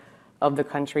apart of the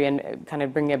country, and kind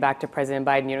of bringing it back to President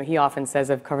Biden. He often says,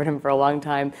 I've covered him for a long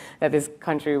time, that this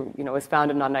country, was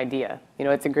founded on an idea.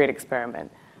 It's a great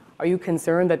experiment. Are you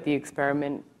concerned that the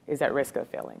experiment is at risk of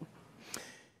failing?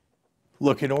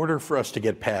 Look, in order for us to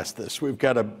get past this, we've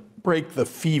got to break the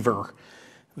fever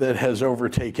that has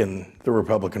overtaken the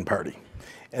Republican Party.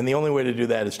 And the only way to do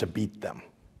that is to beat them.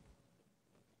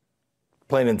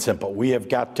 Plain and simple. We have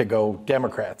got to go,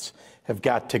 Democrats have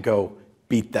got to go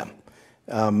beat them.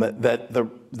 That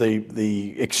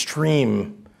the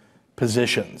extreme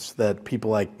positions that people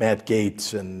like Matt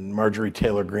Gaetz and Marjorie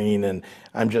Taylor Greene, and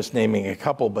I'm just naming a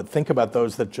couple, but think about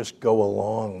those that just go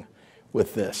along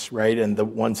with this, right? And the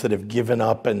ones that have given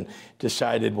up and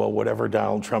decided, well, whatever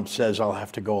Donald Trump says, I'll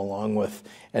have to go along with.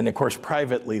 And of course,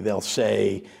 privately, they'll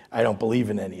say, I don't believe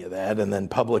in any of that. And then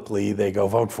publicly, they go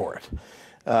vote for it.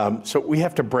 So we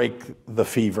have to break the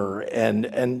fever,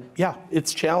 and yeah,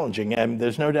 it's challenging, and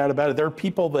there's no doubt about it. There are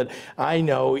people that I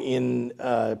know in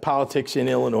politics in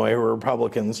Illinois who are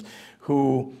Republicans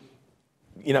who,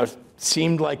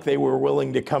 seemed like they were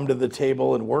willing to come to the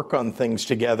table and work on things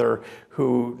together,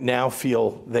 who now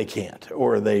feel they can't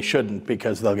or they shouldn't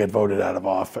because they'll get voted out of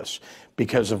office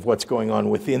because of what's going on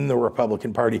within the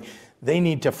Republican Party. They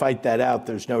need to fight that out,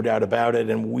 there's no doubt about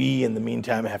it, and we, in the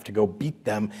meantime, have to go beat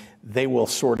them. They will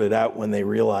sort it out when they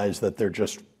realize that they're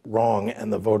just wrong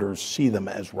and the voters see them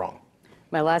as wrong.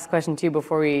 My last question to you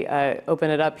before we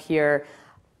open it up here.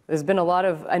 There's been a lot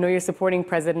of, I know you're supporting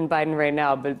President Biden right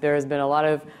now, but there have been a lot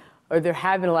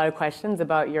of questions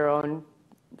about your own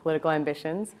political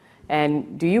ambitions.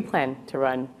 And do you plan to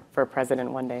run for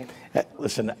president one day?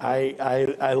 Listen,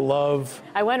 I love...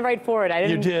 I went right for it. I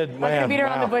didn't. You did, I'm not going to beat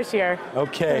around the bush here.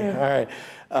 Okay, all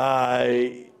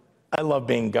right. I love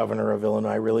being governor of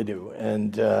Illinois, I really do.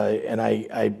 And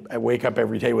I wake up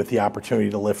every day with the opportunity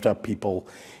to lift up people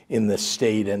in this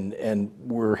state, and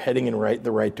we're heading in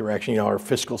the right direction. You know, our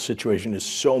fiscal situation is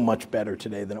so much better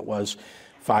today than it was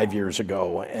 5 years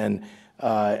ago. And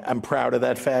I'm proud of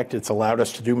that fact. It's allowed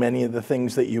us to do many of the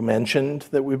things that you mentioned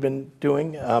that we've been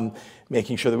doing,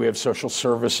 making sure that we have social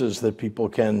services that people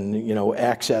can, you know,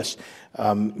 access,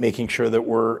 making sure that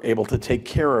we're able to take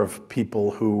care of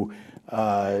people who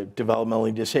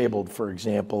developmentally disabled, for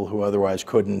example, who otherwise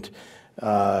couldn't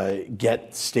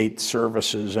get state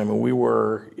services. I mean, we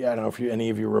were, I don't know if any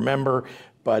of you remember,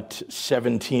 but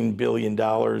 $17 billion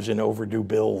in overdue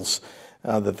bills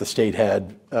that the state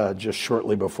had just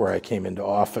shortly before I came into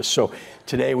office. So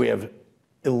today we have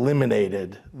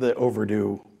eliminated the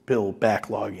overdue bill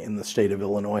backlog in the state of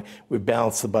Illinois. We've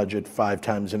balanced the budget 5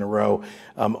 times in a row.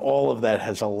 All of that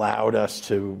has allowed us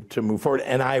to move forward,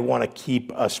 and I want to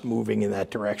keep us moving in that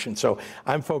direction. So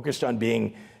I'm focused on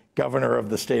being governor of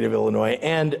the state of Illinois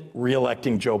and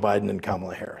re-electing Joe Biden and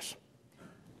Kamala Harris.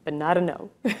 But not a no.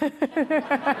 All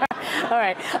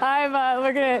right,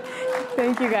 we're gonna,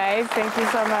 thank you guys. Thank you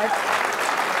so much.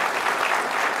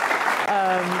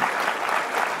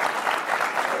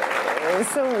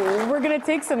 So we're going to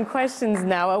take some questions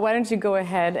now. Why don't you go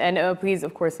ahead and please,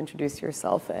 of course, introduce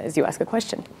yourself as you ask a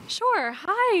question. Sure.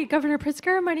 Hi, Governor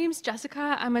Pritzker. My name's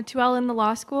Jessica. I'm a 2L in the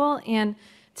law school, and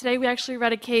today we actually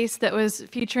read a case that was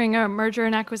featuring a merger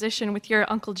and acquisition with your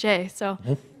Uncle Jay. So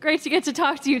great to get to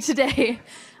talk to you today.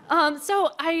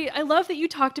 So I love that you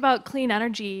talked about clean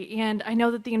energy, and I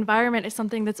know that the environment is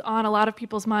something that's on a lot of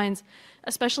people's minds,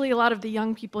 especially a lot of the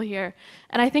young people here.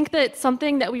 And I think that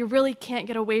something that we really can't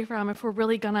get away from if we're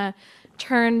really gonna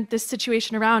turn this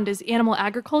situation around is animal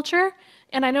agriculture.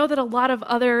 And I know that a lot of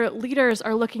other leaders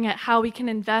are looking at how we can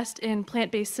invest in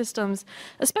plant-based systems,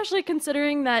 especially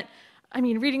considering that, I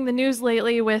mean, reading the news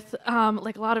lately with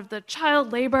like a lot of the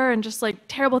child labor and just like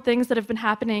terrible things that have been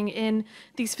happening in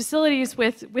these facilities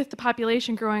with the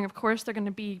population growing. Of course, they're going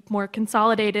to be more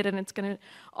consolidated and it's going to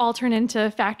all turn into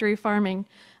factory farming.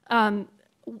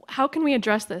 How can we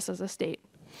address this as a state?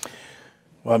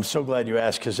 Well, I'm so glad you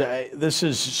asked, because this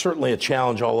is certainly a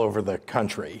challenge all over the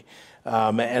country.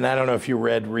 And I don't know if you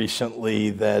read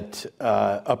recently that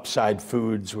Upside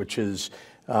Foods, which is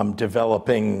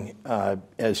developing,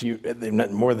 they're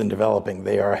more than developing,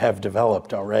 they have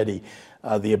developed already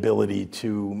the ability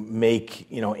to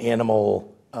make,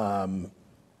 animal,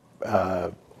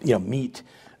 meat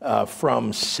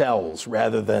from cells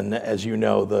rather than, as you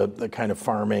know, the kind of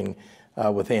farming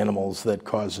with animals that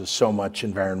causes so much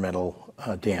environmental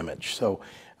damage. So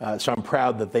I'm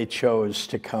proud that they chose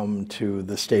to come to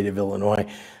the state of Illinois.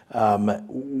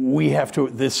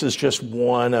 This is just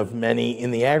one of many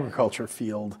in the agriculture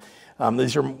field.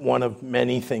 These are one of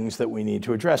many things that we need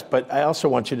to address. But I also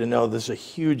want you to know there's a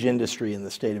huge industry in the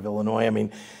state of Illinois. I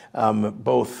mean,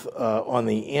 both on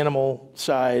the animal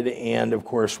side and, of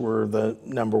course, we're the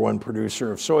 #1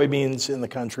 producer of soybeans in the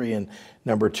country and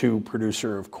 #2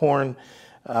 producer of corn.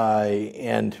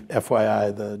 And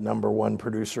FYI, the #1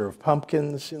 producer of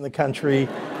pumpkins in the country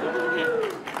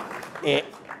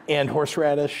and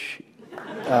horseradish.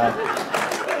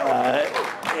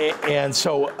 And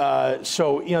so,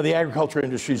 the agriculture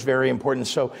industry is very important.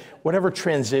 So whatever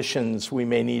transitions we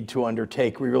may need to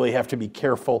undertake, we really have to be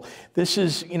careful. This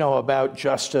is, about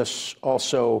justice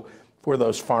also for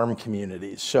those farm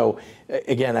communities. So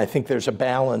again, I think there's a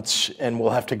balance and we'll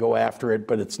have to go after it,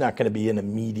 but it's not going to be an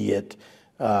immediate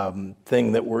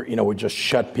thing that we just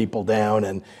shut people down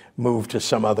and move to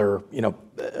some other,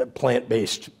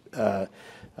 plant-based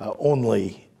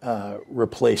only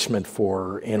replacement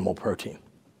for animal protein.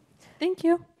 Thank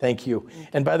you. Thank you.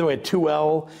 And by the way, at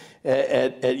 2L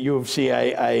at U of C,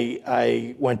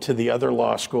 I went to the other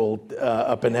law school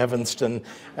up in Evanston.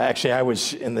 Actually, I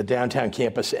was in the downtown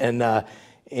campus, and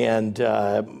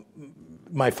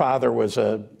my father was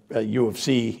a U of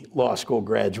C law school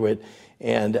graduate.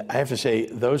 And I have to say,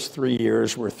 those 3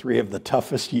 years were 3 of the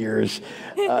toughest years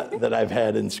that I've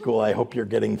had in school. I hope you're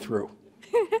getting through.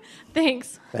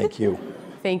 Thanks. Thank you.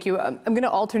 Thank you. I'm going to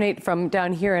alternate from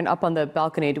down here and up on the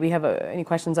balcony. Do we have any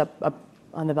questions up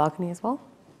on the balcony as well?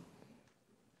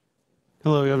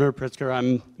 Hello, Governor Pritzker.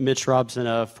 I'm Mitch Robson,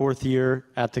 a 4th year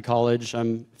at the college.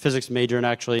 I'm a physics major and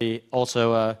actually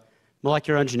also a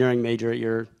molecular engineering major at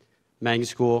your Mang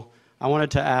school. I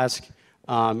wanted to ask,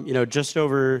 just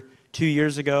over 2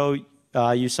 years ago,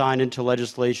 you signed into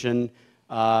legislation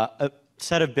a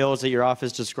set of bills that your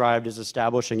office described as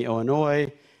establishing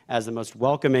Illinois as the most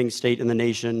welcoming state in the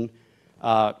nation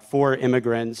for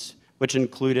immigrants, which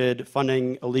included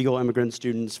funding illegal immigrant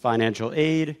students financial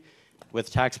aid with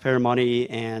taxpayer money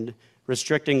and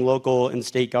restricting local and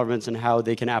state governments in how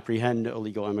they can apprehend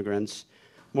illegal immigrants.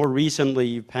 More recently,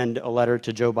 you penned a letter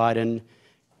to Joe Biden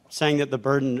saying that the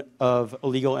burden of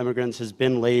illegal immigrants has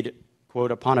been laid,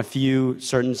 quote, upon a few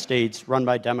certain states run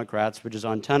by Democrats, which is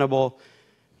untenable.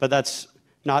 But that's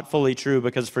not fully true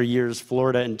because for years,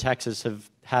 Florida and Texas have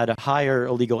had higher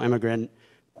illegal immigrant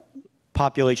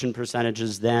population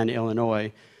percentages than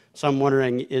Illinois. So I'm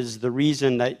wondering, is the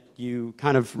reason that you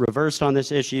kind of reversed on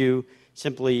this issue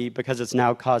simply because it's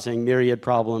now causing myriad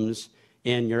problems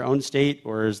in your own state,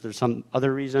 or is there some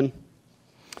other reason?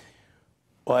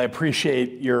 Well, I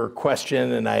appreciate your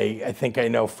question, and I think I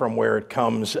know from where it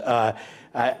comes.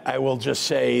 I will just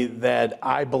say that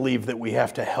I believe that we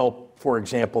have to help, for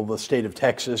example, the state of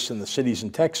Texas and the cities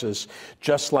in Texas,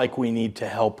 just like we need to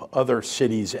help other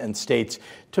cities and states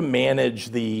to manage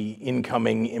the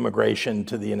incoming immigration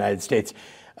to the United States.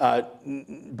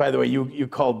 By the way, you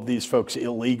called these folks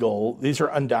illegal. These are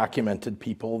undocumented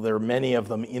people. There are many of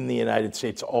them in the United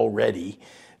States already.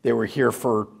 They were here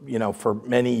for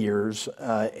many years,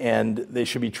 and they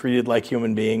should be treated like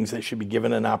human beings. They should be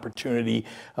given an opportunity,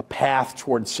 a path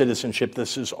towards citizenship.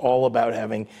 This is all about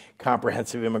having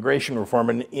comprehensive immigration reform.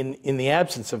 And in the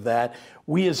absence of that,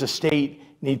 we as a state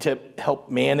need to help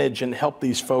manage and help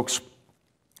these folks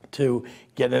to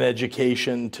get an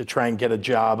education, to try and get a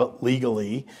job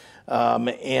legally.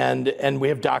 And we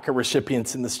have DACA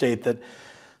recipients in the state that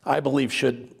I believe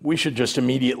we should just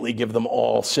immediately give them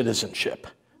all citizenship.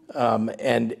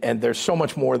 And there's so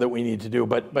much more that we need to do.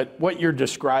 But what you're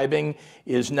describing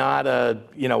is not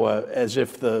as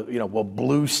if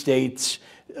blue states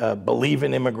believe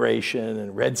in immigration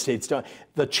and red states don't.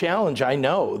 The challenge, I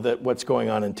know that what's going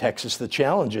on in Texas, the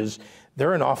challenge is there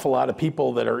are an awful lot of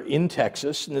people that are in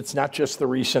Texas, and it's not just the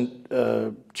recent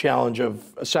challenge of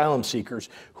asylum seekers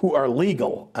who are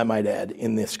legal, I might add,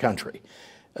 in this country.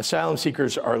 Asylum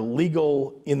seekers are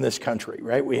legal in this country,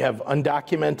 right? We have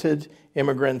undocumented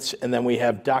immigrants, and then we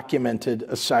have documented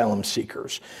asylum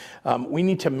seekers. We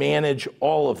need to manage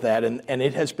all of that, and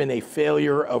it has been a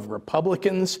failure of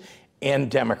Republicans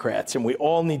and Democrats, and we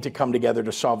all need to come together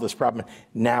to solve this problem.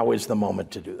 Now is the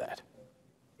moment to do that.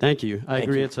 Thank you. I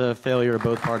agree. It's a failure of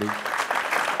both parties.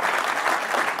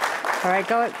 All right,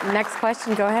 next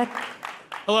question, go ahead.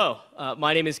 Hello,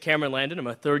 my name is Cameron Landon. I'm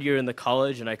a third year in the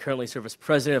college, and I currently serve as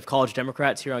president of College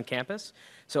Democrats here on campus.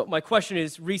 So my question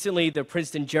is, recently the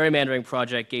Princeton Gerrymandering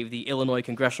Project gave the Illinois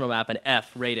congressional map an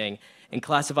F rating and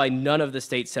classified none of the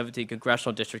state's 17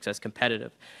 congressional districts as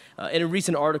competitive. In a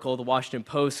recent article, the Washington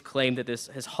Post claimed that this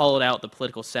has hollowed out the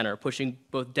political center, pushing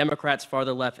both Democrats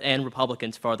farther left and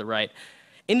Republicans farther right.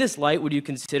 In this light, would you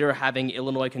consider having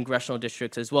Illinois congressional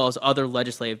districts as well as other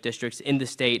legislative districts in the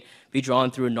state be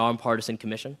drawn through a nonpartisan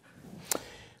commission?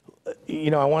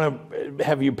 I want to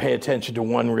have you pay attention to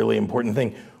one really important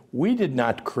thing. We did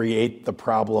not create the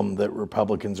problem that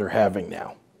Republicans are having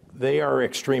now. They are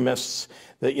extremists.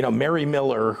 Mary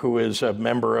Miller, who is a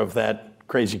member of that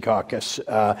crazy caucus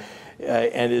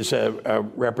and is a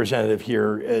representative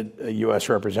here, a U.S.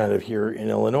 representative here in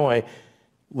Illinois,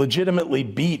 legitimately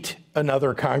beat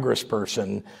another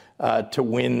congressperson to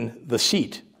win the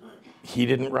seat. He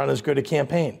didn't run as good a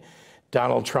campaign.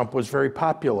 Donald Trump was very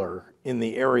popular in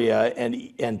the area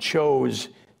and chose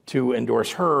to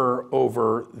endorse her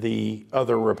over the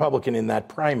other Republican in that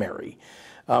primary.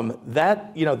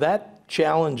 That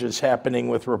challenge is happening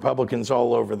with Republicans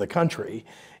all over the country.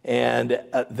 And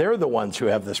they're the ones who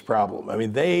have this problem. I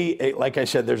mean, like I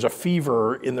said, there's a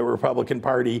fever in the Republican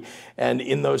Party, and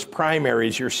in those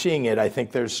primaries, you're seeing it. I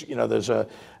think there's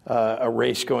a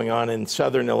race going on in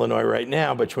southern Illinois right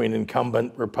now between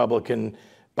incumbent Republican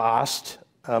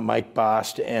Mike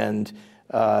Bost, and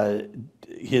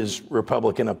his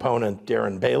Republican opponent,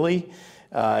 Darren Bailey.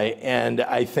 And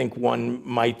I think one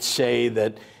might say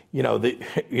that,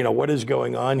 what is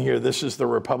going on here? This is the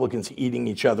Republicans eating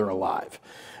each other alive.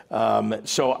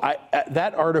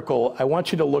 That article, I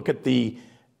want you to look at the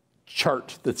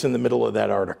chart that's in the middle of that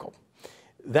article.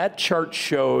 That chart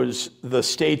shows the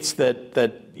states that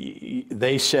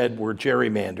they said were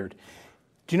gerrymandered.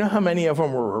 Do you know how many of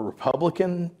them were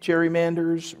Republican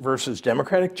gerrymanders versus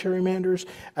Democratic gerrymanders?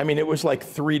 I mean, it was like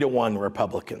 3-1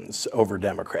 Republicans over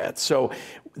Democrats. So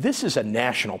this is a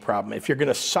national problem. If you're going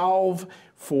to solve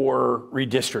for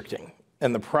redistricting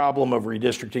and the problem of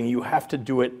redistricting, you have to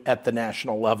do it at the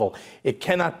national level. It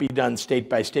cannot be done state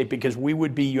by state because we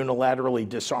would be unilaterally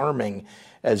disarming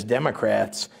as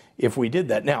Democrats if we did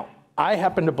that. Now, I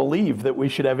happen to believe that we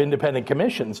should have independent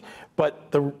commissions, but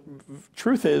the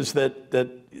truth is that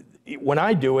when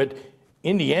I do it,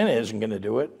 Indiana isn't going to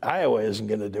do it, Iowa isn't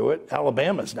going to do it,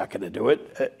 Alabama's not going to do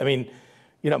it. I mean,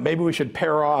 maybe we should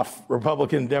pair off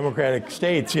Republican and Democratic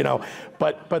states,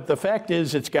 but the fact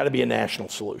is it's got to be a national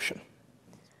solution.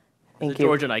 Thank you.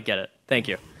 Georgian, I get it. Thank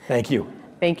you. Thank you.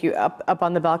 Thank you. Up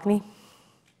on the balcony.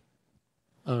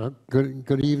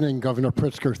 Good evening, Governor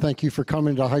Pritzker. Thank you for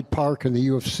coming to Hyde Park and the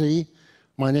U of C.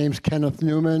 My name's Kenneth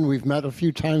Newman. We've met a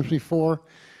few times before.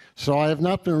 So I have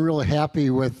not been really happy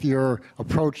with your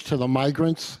approach to the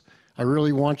migrants. I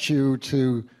really want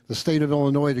the state of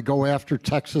Illinois to go after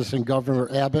Texas and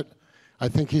Governor Abbott. I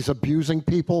think he's abusing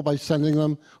people by sending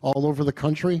them all over the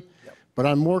country. Yep. But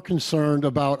I'm more concerned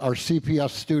about our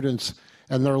CPS students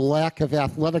and their lack of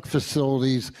athletic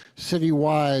facilities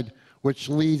citywide, which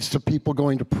leads to people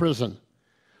going to prison.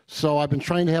 So I've been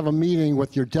trying to have a meeting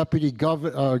with your deputy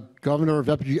governor of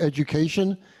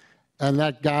education, and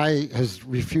that guy has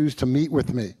refused to meet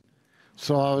with me.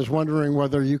 So I was wondering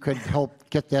whether you could help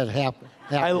get that happen.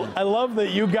 I love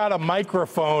that you got a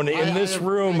microphone in this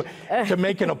room to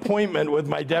make an appointment with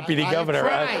my deputy governor.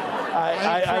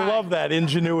 I love that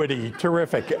ingenuity.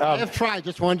 Terrific. I have tried.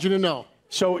 Just wanted you to know.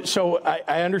 So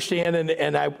I understand,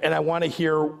 and I want to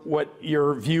hear what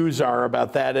your views are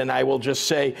about that. And I will just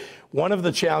say, one of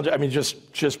the challenges, I mean,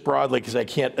 just broadly, because I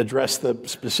can't address the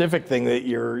specific thing that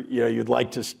you'd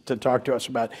like to talk to us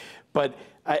about, but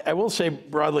I will say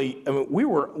broadly, I mean,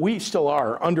 we still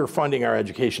are underfunding our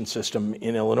education system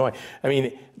in Illinois. I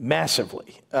mean,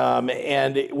 massively,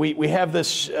 and we have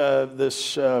this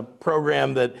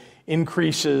program that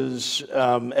increases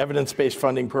evidence-based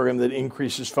funding program that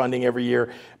increases funding every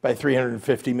year by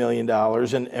 $350 million,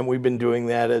 and we've been doing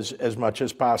that as much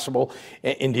as possible.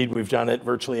 Indeed, we've done it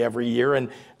virtually every year,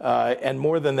 and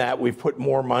more than that, we've put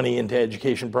more money into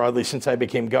education broadly since I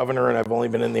became governor, and I've only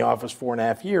been in the office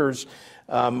 4.5 years.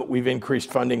 We've increased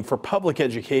funding for public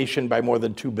education by more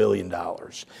than $2 billion.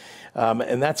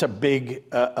 And that's a big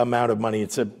amount of money.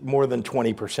 It's a more than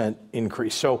 20%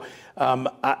 increase. So,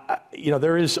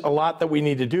 there is a lot that we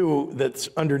need to do that's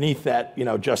underneath that,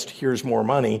 just here's more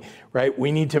money, right?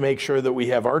 We need to make sure that we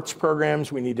have arts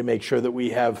programs. We need to make sure that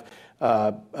we have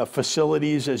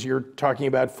facilities, as you're talking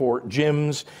about, for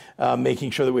gyms,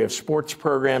 making sure that we have sports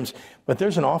programs. But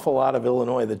there's an awful lot of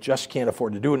Illinois that just can't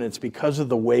afford to do it, and it's because of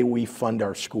the way we fund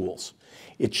our schools.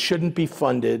 It shouldn't be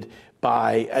funded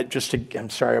by, I'm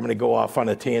sorry, I'm going to go off on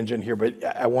a tangent here, but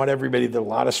I want everybody, there are a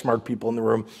lot of smart people in the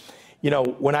room.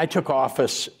 When I took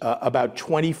office, about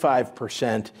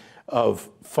 25% of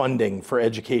funding for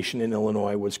education in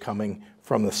Illinois was coming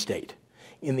from the state.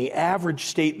 In the average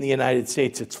state in the United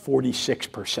States, it's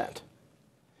 46%.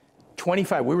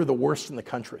 25, we were the worst in the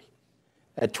country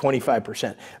at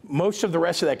 25%. Most of the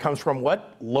rest of that comes from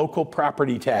what? Local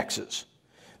property taxes.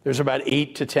 There's about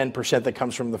 8 to 10% that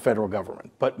comes from the federal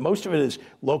government, but most of it is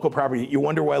local property. You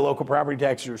wonder why local property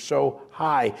taxes are so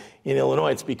high in Illinois.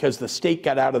 It's because the state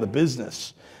got out of the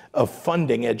business of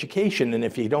funding education, and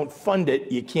if you don't fund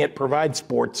it, you can't provide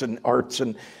sports and arts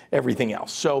and everything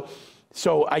else.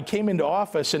 So I came into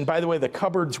office, and by the way, the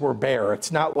cupboards were bare.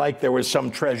 It's not like there was some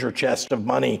treasure chest of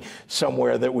money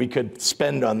somewhere that we could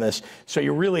spend on this. So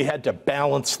you really had to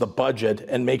balance the budget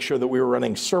and make sure that we were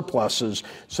running surpluses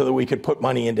so that we could put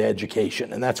money into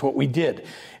education, and that's what we did.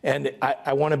 And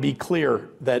I want to be clear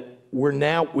that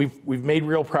we've made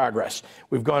real progress.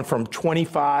 We've gone from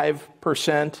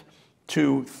 25%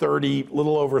 to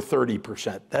little over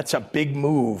 30%. That's a big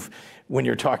move when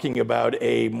you're talking about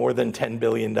a more than $10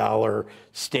 billion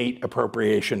state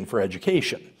appropriation for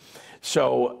education.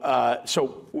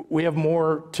 So we have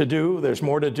more to do. There's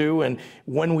more to do. And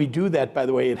when we do that, by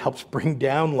the way, it helps bring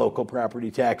down local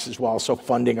property taxes while also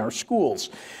funding our schools.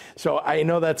 So I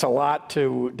know that's a lot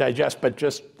to digest, but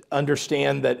just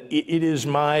understand that it is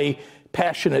my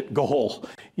passionate goal,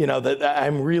 that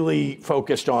I'm really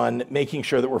focused on making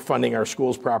sure that we're funding our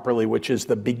schools properly, which is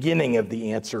the beginning of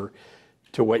the answer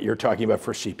to what you're talking about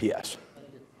for CPS.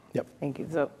 Yep. Thank you.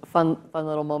 So fun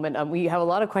little moment. We have a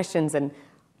lot of questions and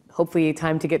hopefully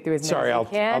time to get through as many as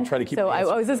we can. I'll try to keep So I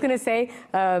was just going to say,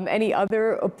 any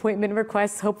other appointment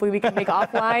requests, hopefully we can make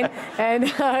offline.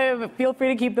 And feel free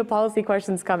to keep the policy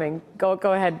questions coming. Go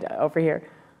ahead over here.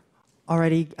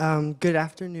 Alrighty, good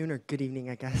afternoon or good evening,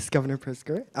 I guess, Governor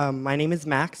Pritzker. My name is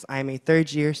Max. I am a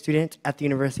third-year student at the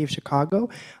University of Chicago,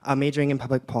 majoring in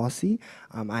public policy.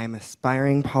 I am an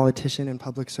aspiring politician and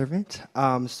public servant.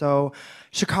 So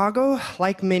Chicago,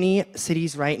 like many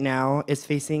cities right now, is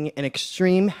facing an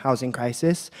extreme housing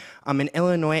crisis. And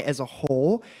Illinois as a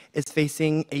whole is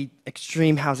facing an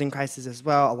extreme housing crisis as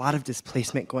well. A lot of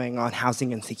displacement going on,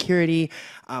 housing insecurity.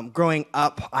 Growing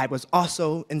up, I was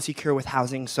also insecure with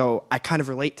housing, so I kind of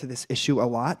relate to this issue a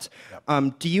lot.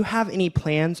 Yep. Do you have any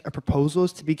plans or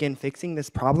proposals to begin fixing this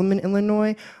problem in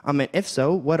Illinois? And if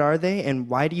so, what are they, and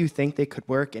why do you think they could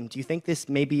work? And do you think this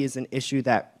maybe is an issue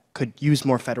that could use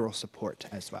more federal support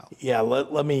as well? Yeah,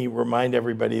 let me remind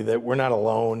everybody that we're not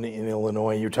alone in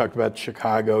Illinois. You talked about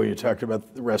Chicago, you talked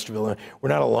about the rest of Illinois. We're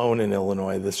not alone in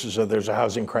Illinois. There's a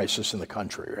housing crisis in the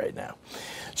country right now.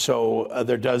 So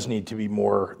there does need to be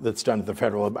more that's done at the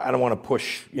federal level. I don't want to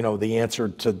push, the answer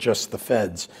to just the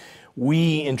feds. I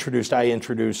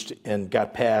introduced and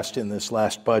got passed in this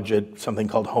last budget something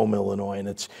called Home Illinois, and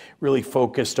it's really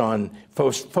focused on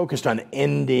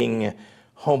ending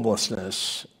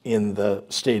homelessness in the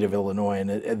state of Illinois,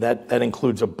 and that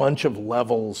includes a bunch of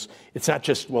levels. It's not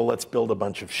just, well, let's build a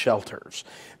bunch of shelters.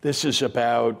 This is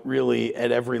about really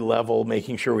at every level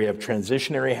making sure we have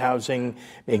transitionary housing,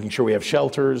 making sure we have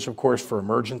shelters, of course, for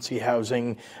emergency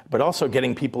housing, but also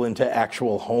getting people into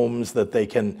actual homes that they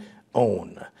can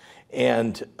own.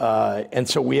 And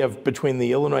so we have, between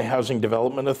the Illinois Housing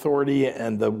Development Authority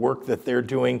and the work that they're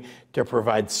doing to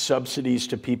provide subsidies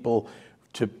to people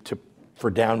for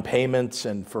down payments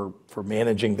and for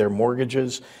managing their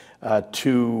mortgages,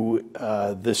 to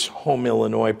this Home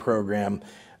Illinois program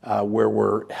where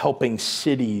we're helping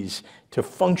cities to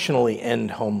functionally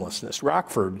end homelessness.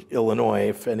 Rockford, Illinois,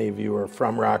 if any of you are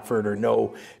from Rockford or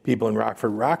know people in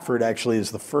Rockford, Rockford actually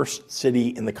is the first city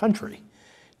in the country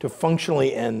to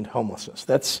functionally end homelessness.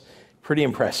 That's pretty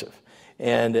impressive.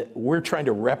 And we're trying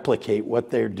to replicate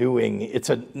what they're doing. It's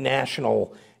a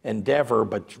national endeavor,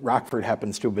 but Rockford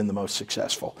happens to have been the most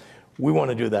successful. We want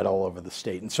to do that all over the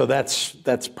state. And so that's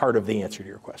part of the answer to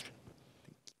your question.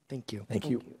 Thank you. Thank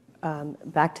you.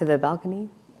 Back to the balcony.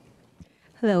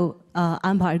 Hello,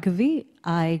 I'm Bhargavi.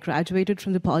 I graduated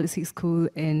from the policy school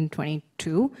in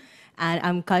 22, and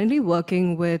I'm currently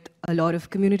working with a lot of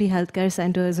community healthcare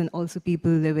centers and also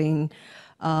people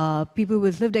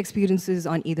with lived experiences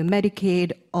on either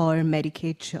Medicaid or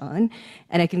Medicaid churn.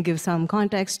 And I can give some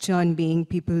context, churn being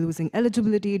people losing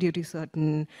eligibility due to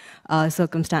certain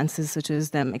circumstances, such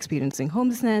as them experiencing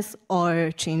homelessness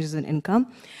or changes in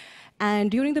income.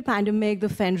 And during the pandemic, the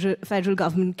federal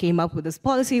government came up with this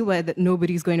policy where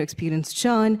nobody's going to experience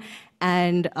churn.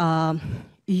 And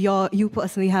you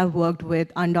personally have worked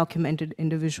with undocumented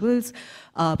individuals,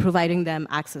 providing them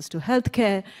access to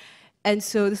healthcare. And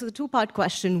so this is a two-part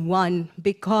question. One,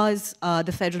 because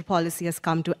the federal policy has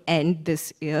come to end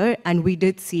this year, and we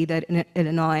did see that in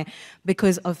Illinois,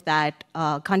 because of that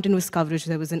continuous coverage,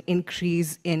 there was an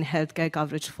increase in healthcare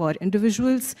coverage for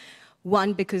individuals.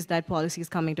 One, because that policy is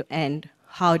coming to end,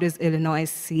 how does Illinois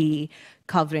see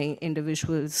covering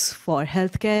individuals for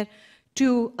healthcare?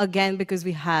 Two, again, because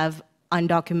we have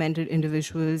undocumented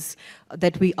individuals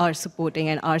that we are supporting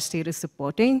and our state is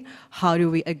supporting, how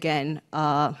do we, again,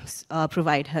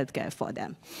 provide healthcare for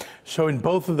them? So in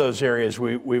both of those areas,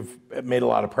 we've made a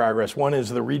lot of progress. One is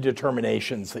the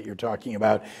redeterminations that you're talking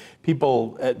about.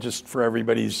 People, just for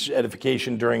everybody's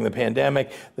edification, during the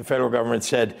pandemic, the federal government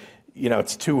said,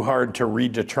 it's too hard to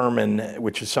redetermine,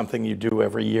 which is something you do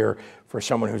every year for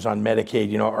someone who's on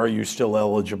Medicaid. Are you still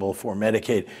eligible for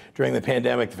Medicaid? During the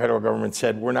pandemic, the federal government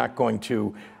said, we're not going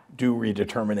to do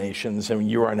redeterminations, and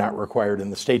you are not required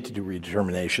in the state to do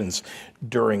redeterminations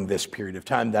during this period of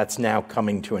time. That's now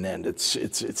coming to an end.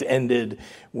 It's ended.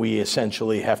 We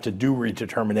essentially have to do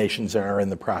redeterminations and are in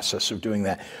the process of doing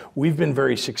that. We've been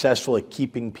very successful at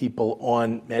keeping people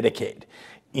on Medicaid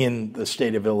in the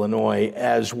state of Illinois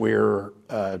as we're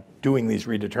doing these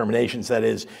redeterminations. That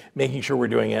is, making sure we're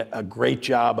doing a great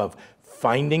job of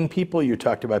finding people. You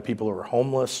talked about people who are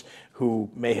homeless,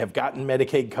 who may have gotten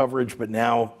Medicaid coverage, but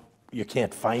now you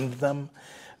can't find them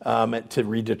to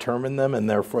redetermine them, and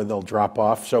therefore they'll drop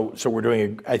off. So we're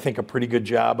doing, I think, a pretty good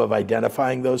job of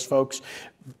identifying those folks.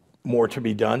 More to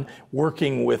be done.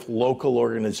 Working with local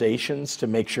organizations to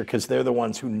make sure, because they're the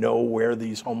ones who know where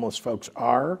these homeless folks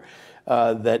are,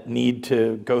 that need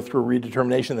to go through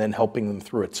redetermination, then helping them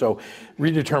through it. So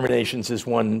redeterminations is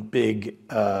one big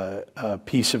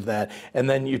piece of that. And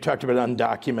then you talked about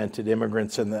undocumented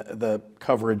immigrants and the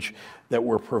coverage that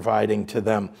we're providing to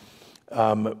them.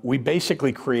 We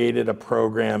basically created a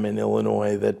program in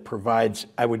Illinois that provides,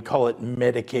 I would call it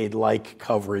Medicaid-like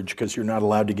coverage, because you're not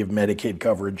allowed to give Medicaid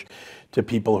coverage to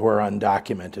people who are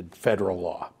undocumented, federal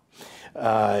law.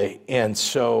 But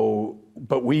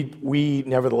we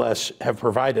nevertheless have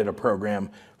provided a program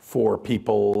for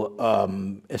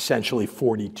people essentially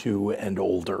 42 and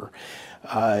older.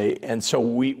 And so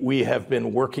we have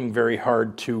been working very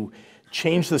hard to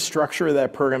change the structure of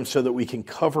that program so that we can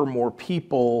cover more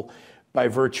people by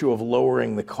virtue of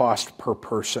lowering the cost per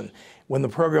person. When the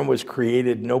program was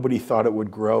created, nobody thought it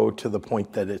would grow to the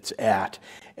point that it's at.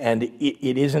 And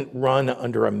it isn't run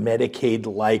under a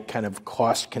Medicaid-like kind of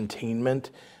cost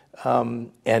containment,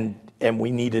 and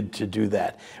we needed to do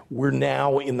that. We're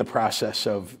now in the process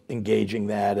of engaging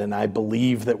that, and I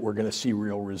believe that we're going to see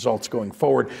real results going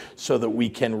forward so that we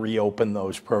can reopen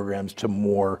those programs to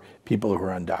more people who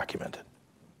are undocumented.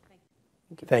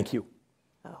 Thank you.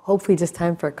 Hopefully just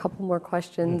time for a couple more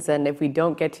questions, and if we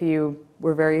don't get to you,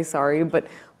 we're very sorry, but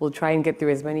we'll try and get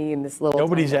through as many in this little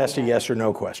Nobody's asked a yes or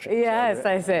no question. Yes,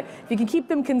 I said. If you can keep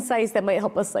them concise, that might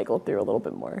help us cycle through a little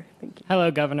bit more. Thank you. Hello,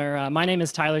 Governor. My name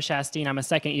is Tyler Shastine. I'm a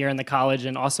second year in the college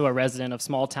and also a resident of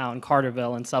small town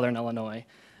Carterville in southern Illinois.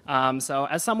 So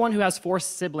as someone who has 4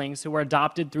 siblings who were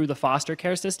adopted through the foster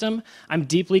care system, I'm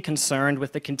deeply concerned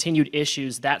with the continued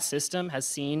issues that system has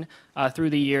seen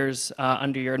through the years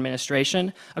under your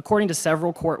administration. According to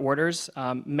several court orders,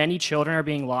 many children are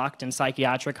being locked in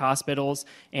psychiatric hospitals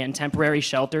and temporary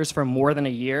shelters for more than a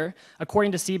year.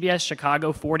 According to CBS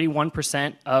Chicago,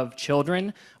 41% of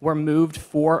children were moved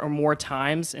 4 or more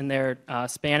times in their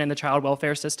span in the child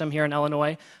welfare system here in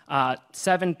Illinois.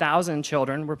 7,000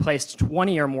 children were placed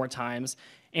 20 or more times,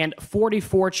 and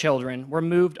 44 children were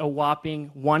moved a whopping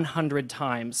 100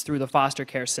 times through the foster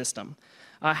care system.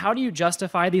 How do you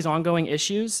justify these ongoing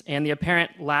issues and the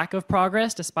apparent lack of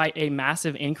progress despite a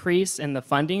massive increase in the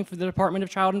funding for the Department of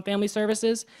Child and Family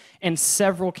Services and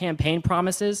several campaign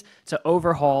promises to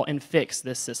overhaul and fix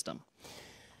this system?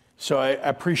 So I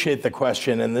appreciate the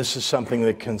question, and this is something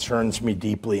that concerns me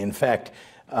deeply. In fact,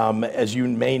 as you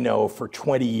may know, for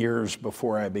 20 years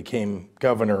before I became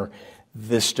governor,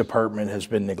 this department has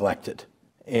been neglected.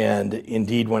 And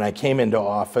indeed, when I came into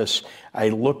office, I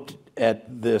looked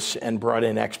at this and brought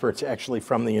in experts actually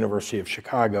from the University of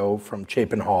Chicago, from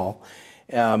Chapin Hall,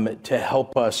 to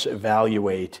help us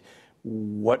evaluate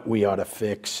what we ought to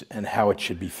fix and how it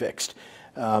should be fixed.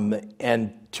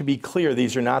 And to be clear,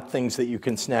 these are not things that you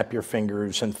can snap your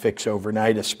fingers and fix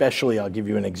overnight, especially, I'll give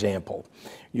you an example.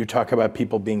 You talk about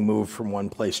people being moved from one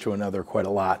place to another quite a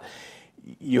lot.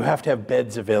 You have to have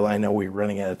beds available. I know we're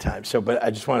running out of time, but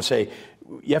I just want to say,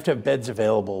 you have to have beds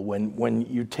available when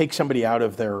you take somebody out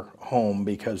of their home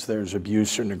because there's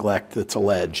abuse or neglect that's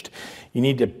alleged. You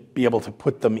need to be able to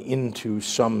put them into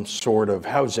some sort of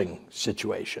housing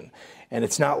situation. And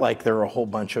it's not like there are a whole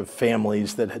bunch of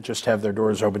families that just have their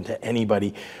doors open to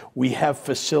anybody. We have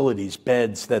facilities,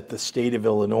 beds that the state of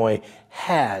Illinois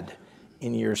had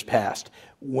in years past.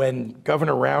 When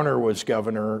Governor Rauner was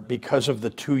governor, because of the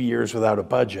 2 years without a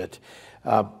budget,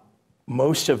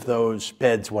 most of those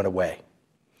beds went away.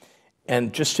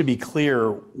 And just to be clear,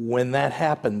 when that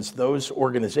happens, those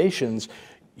organizations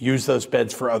use those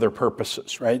beds for other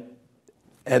purposes, right?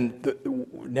 And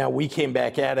now we came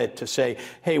back at it to say,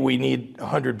 hey, we need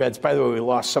 100 beds. By the way, we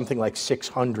lost something like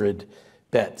 600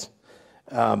 beds.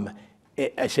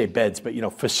 I say beds, but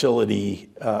facility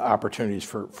opportunities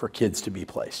for kids to be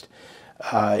placed.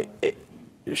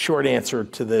 Short answer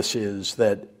to this is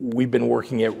that we've been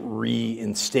working at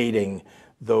reinstating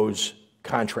those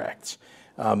contracts.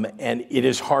 And it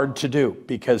is hard to do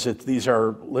because these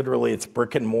are literally, it's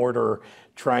brick and mortar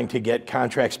trying to get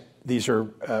contracts. These are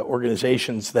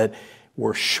organizations that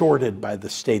were shorted by the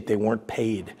state. They weren't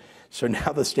paid. So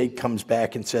now the state comes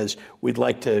back and says, we'd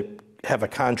like to have a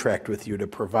contract with you to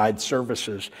provide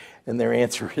services. And their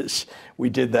answer is, we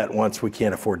did that once, we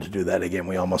can't afford to do that again.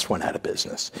 We almost went out of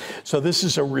business. So this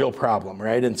is a real problem,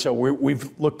 right? And so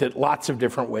we've looked at lots of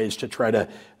different ways to try to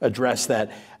address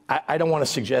that. I don't want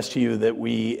to suggest to you that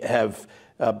we have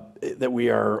that we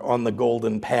are on the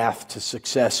golden path to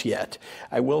success yet.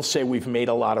 I will say we've made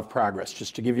a lot of progress.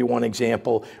 Just to give you one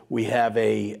example, we have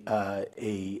a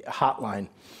hotline.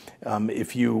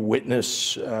 If you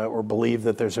witness or believe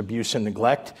that there's abuse and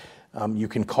neglect, you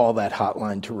can call that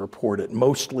hotline to report it.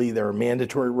 Mostly there are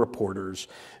mandatory reporters,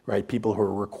 right? People who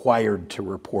are required to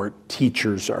report.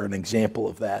 Teachers are an example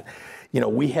of that.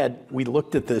 We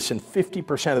looked at this and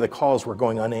 50% of the calls were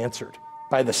going unanswered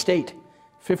by the state.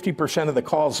 50% of the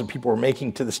calls that people were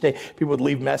making to the state, people would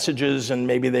leave messages and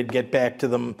maybe they'd get back to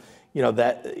them,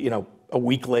 a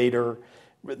week later.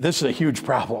 this is a huge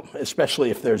problem,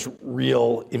 especially if there's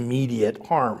real immediate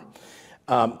harm.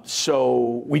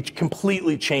 So we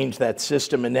completely changed that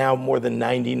system, and now more than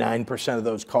 99% of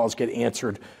those calls get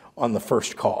answered on the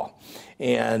first call.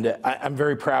 And I'm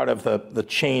very proud of the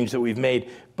change that we've made,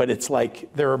 but it's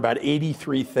like there are about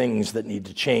 83 things that need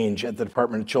to change at the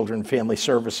Department of Children and Family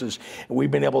Services. And we've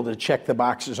been able to check the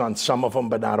boxes on some of them,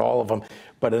 but not all of them.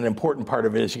 But an important part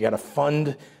of it is you got to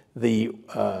fund the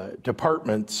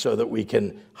department so that we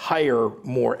can hire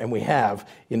more, and we have,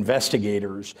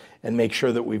 investigators, and make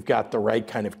sure that we've got the right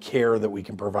kind of care that we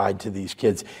can provide to these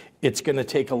kids. It's going to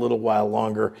take a little while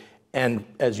longer, and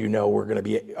as you know, we're going to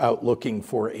be out looking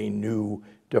for a new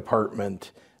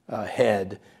department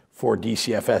head for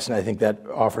DCFS, and I think that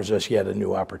offers us yet a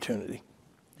new opportunity.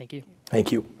 Thank you.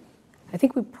 Thank you. I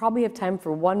think we probably have time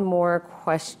for one more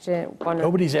question.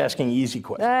 Nobody's asking easy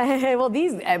questions. Well,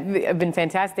 these have been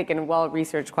fantastic and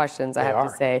well-researched questions, I have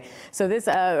to say. So this,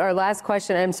 our last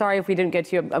question, I'm sorry if we didn't get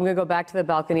to you. I'm going to go back to the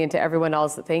balcony, and to everyone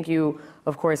else, thank you,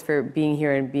 of course, for being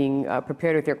here and being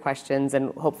prepared with your questions,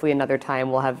 and hopefully another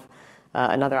time we'll have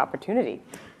another opportunity.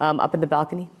 Up in the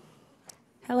balcony.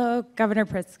 Hello, Governor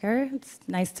Pritzker. It's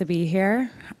nice to be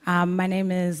here. My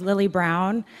name is Lily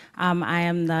Brown. I'm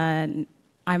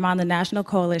on the National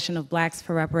Coalition of Blacks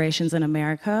for Reparations in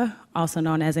America, also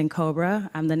known as NCOBRA.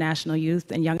 I'm the National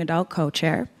Youth and Young Adult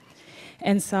Co-Chair.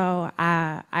 And so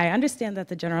I understand that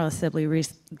the General Assembly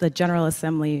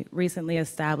recently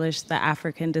established the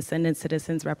African Descendant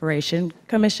Citizens Reparation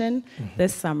Commission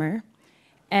this summer.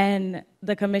 And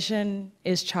the commission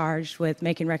is charged with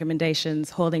making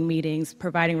recommendations, holding meetings,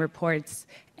 providing reports,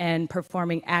 and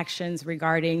performing actions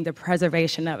regarding the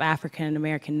preservation of African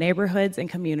American neighborhoods and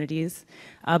communities,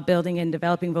 building and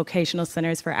developing vocational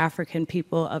centers for African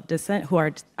people of descent who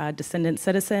are descendant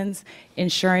citizens,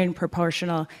 ensuring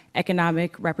proportional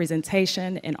economic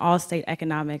representation in all state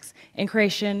economics, and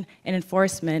creation and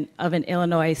enforcement of an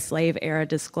Illinois slave era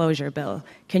disclosure bill.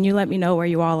 Can you let me know where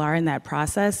you all are in that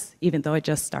process, even though it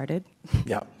just started?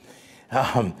 Yeah.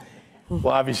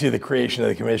 Well, obviously, the creation of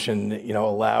the commission,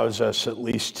 allows us at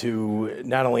least to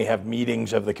not only have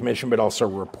meetings of the commission, but also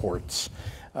reports.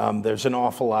 There's an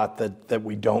awful lot that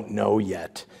we don't know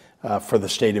yet for the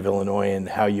state of Illinois and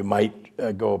how you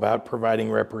might go about providing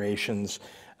reparations.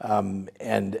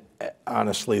 And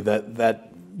honestly,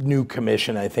 that new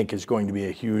commission, I think, is going to be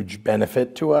a huge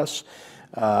benefit to us.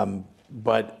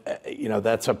 But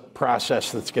that's a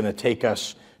process that's going to take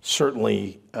us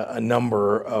certainly a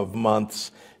number of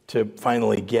months to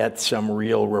finally get some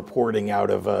real reporting out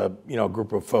of a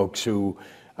group of folks who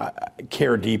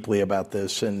care deeply about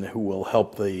this and who will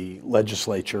help the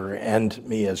legislature and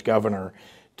me as governor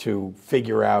to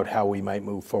figure out how we might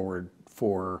move forward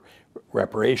for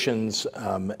reparations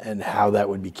and how that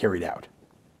would be carried out.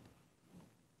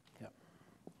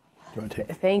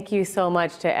 Thank you so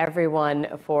much to everyone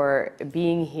for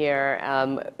being here,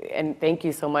 and thank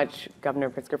you so much, Governor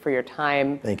Pritzker, for your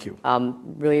time. Thank you.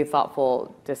 Really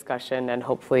thoughtful discussion, and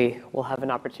hopefully we'll have an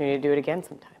opportunity to do it again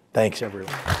sometime. Thanks,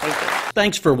 everyone. Thank you.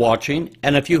 Thanks for watching,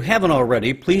 and if you haven't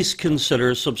already, please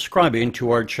consider subscribing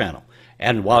to our channel.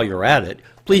 And while you're at it,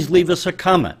 please leave us a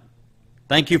comment.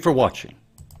 Thank you for watching.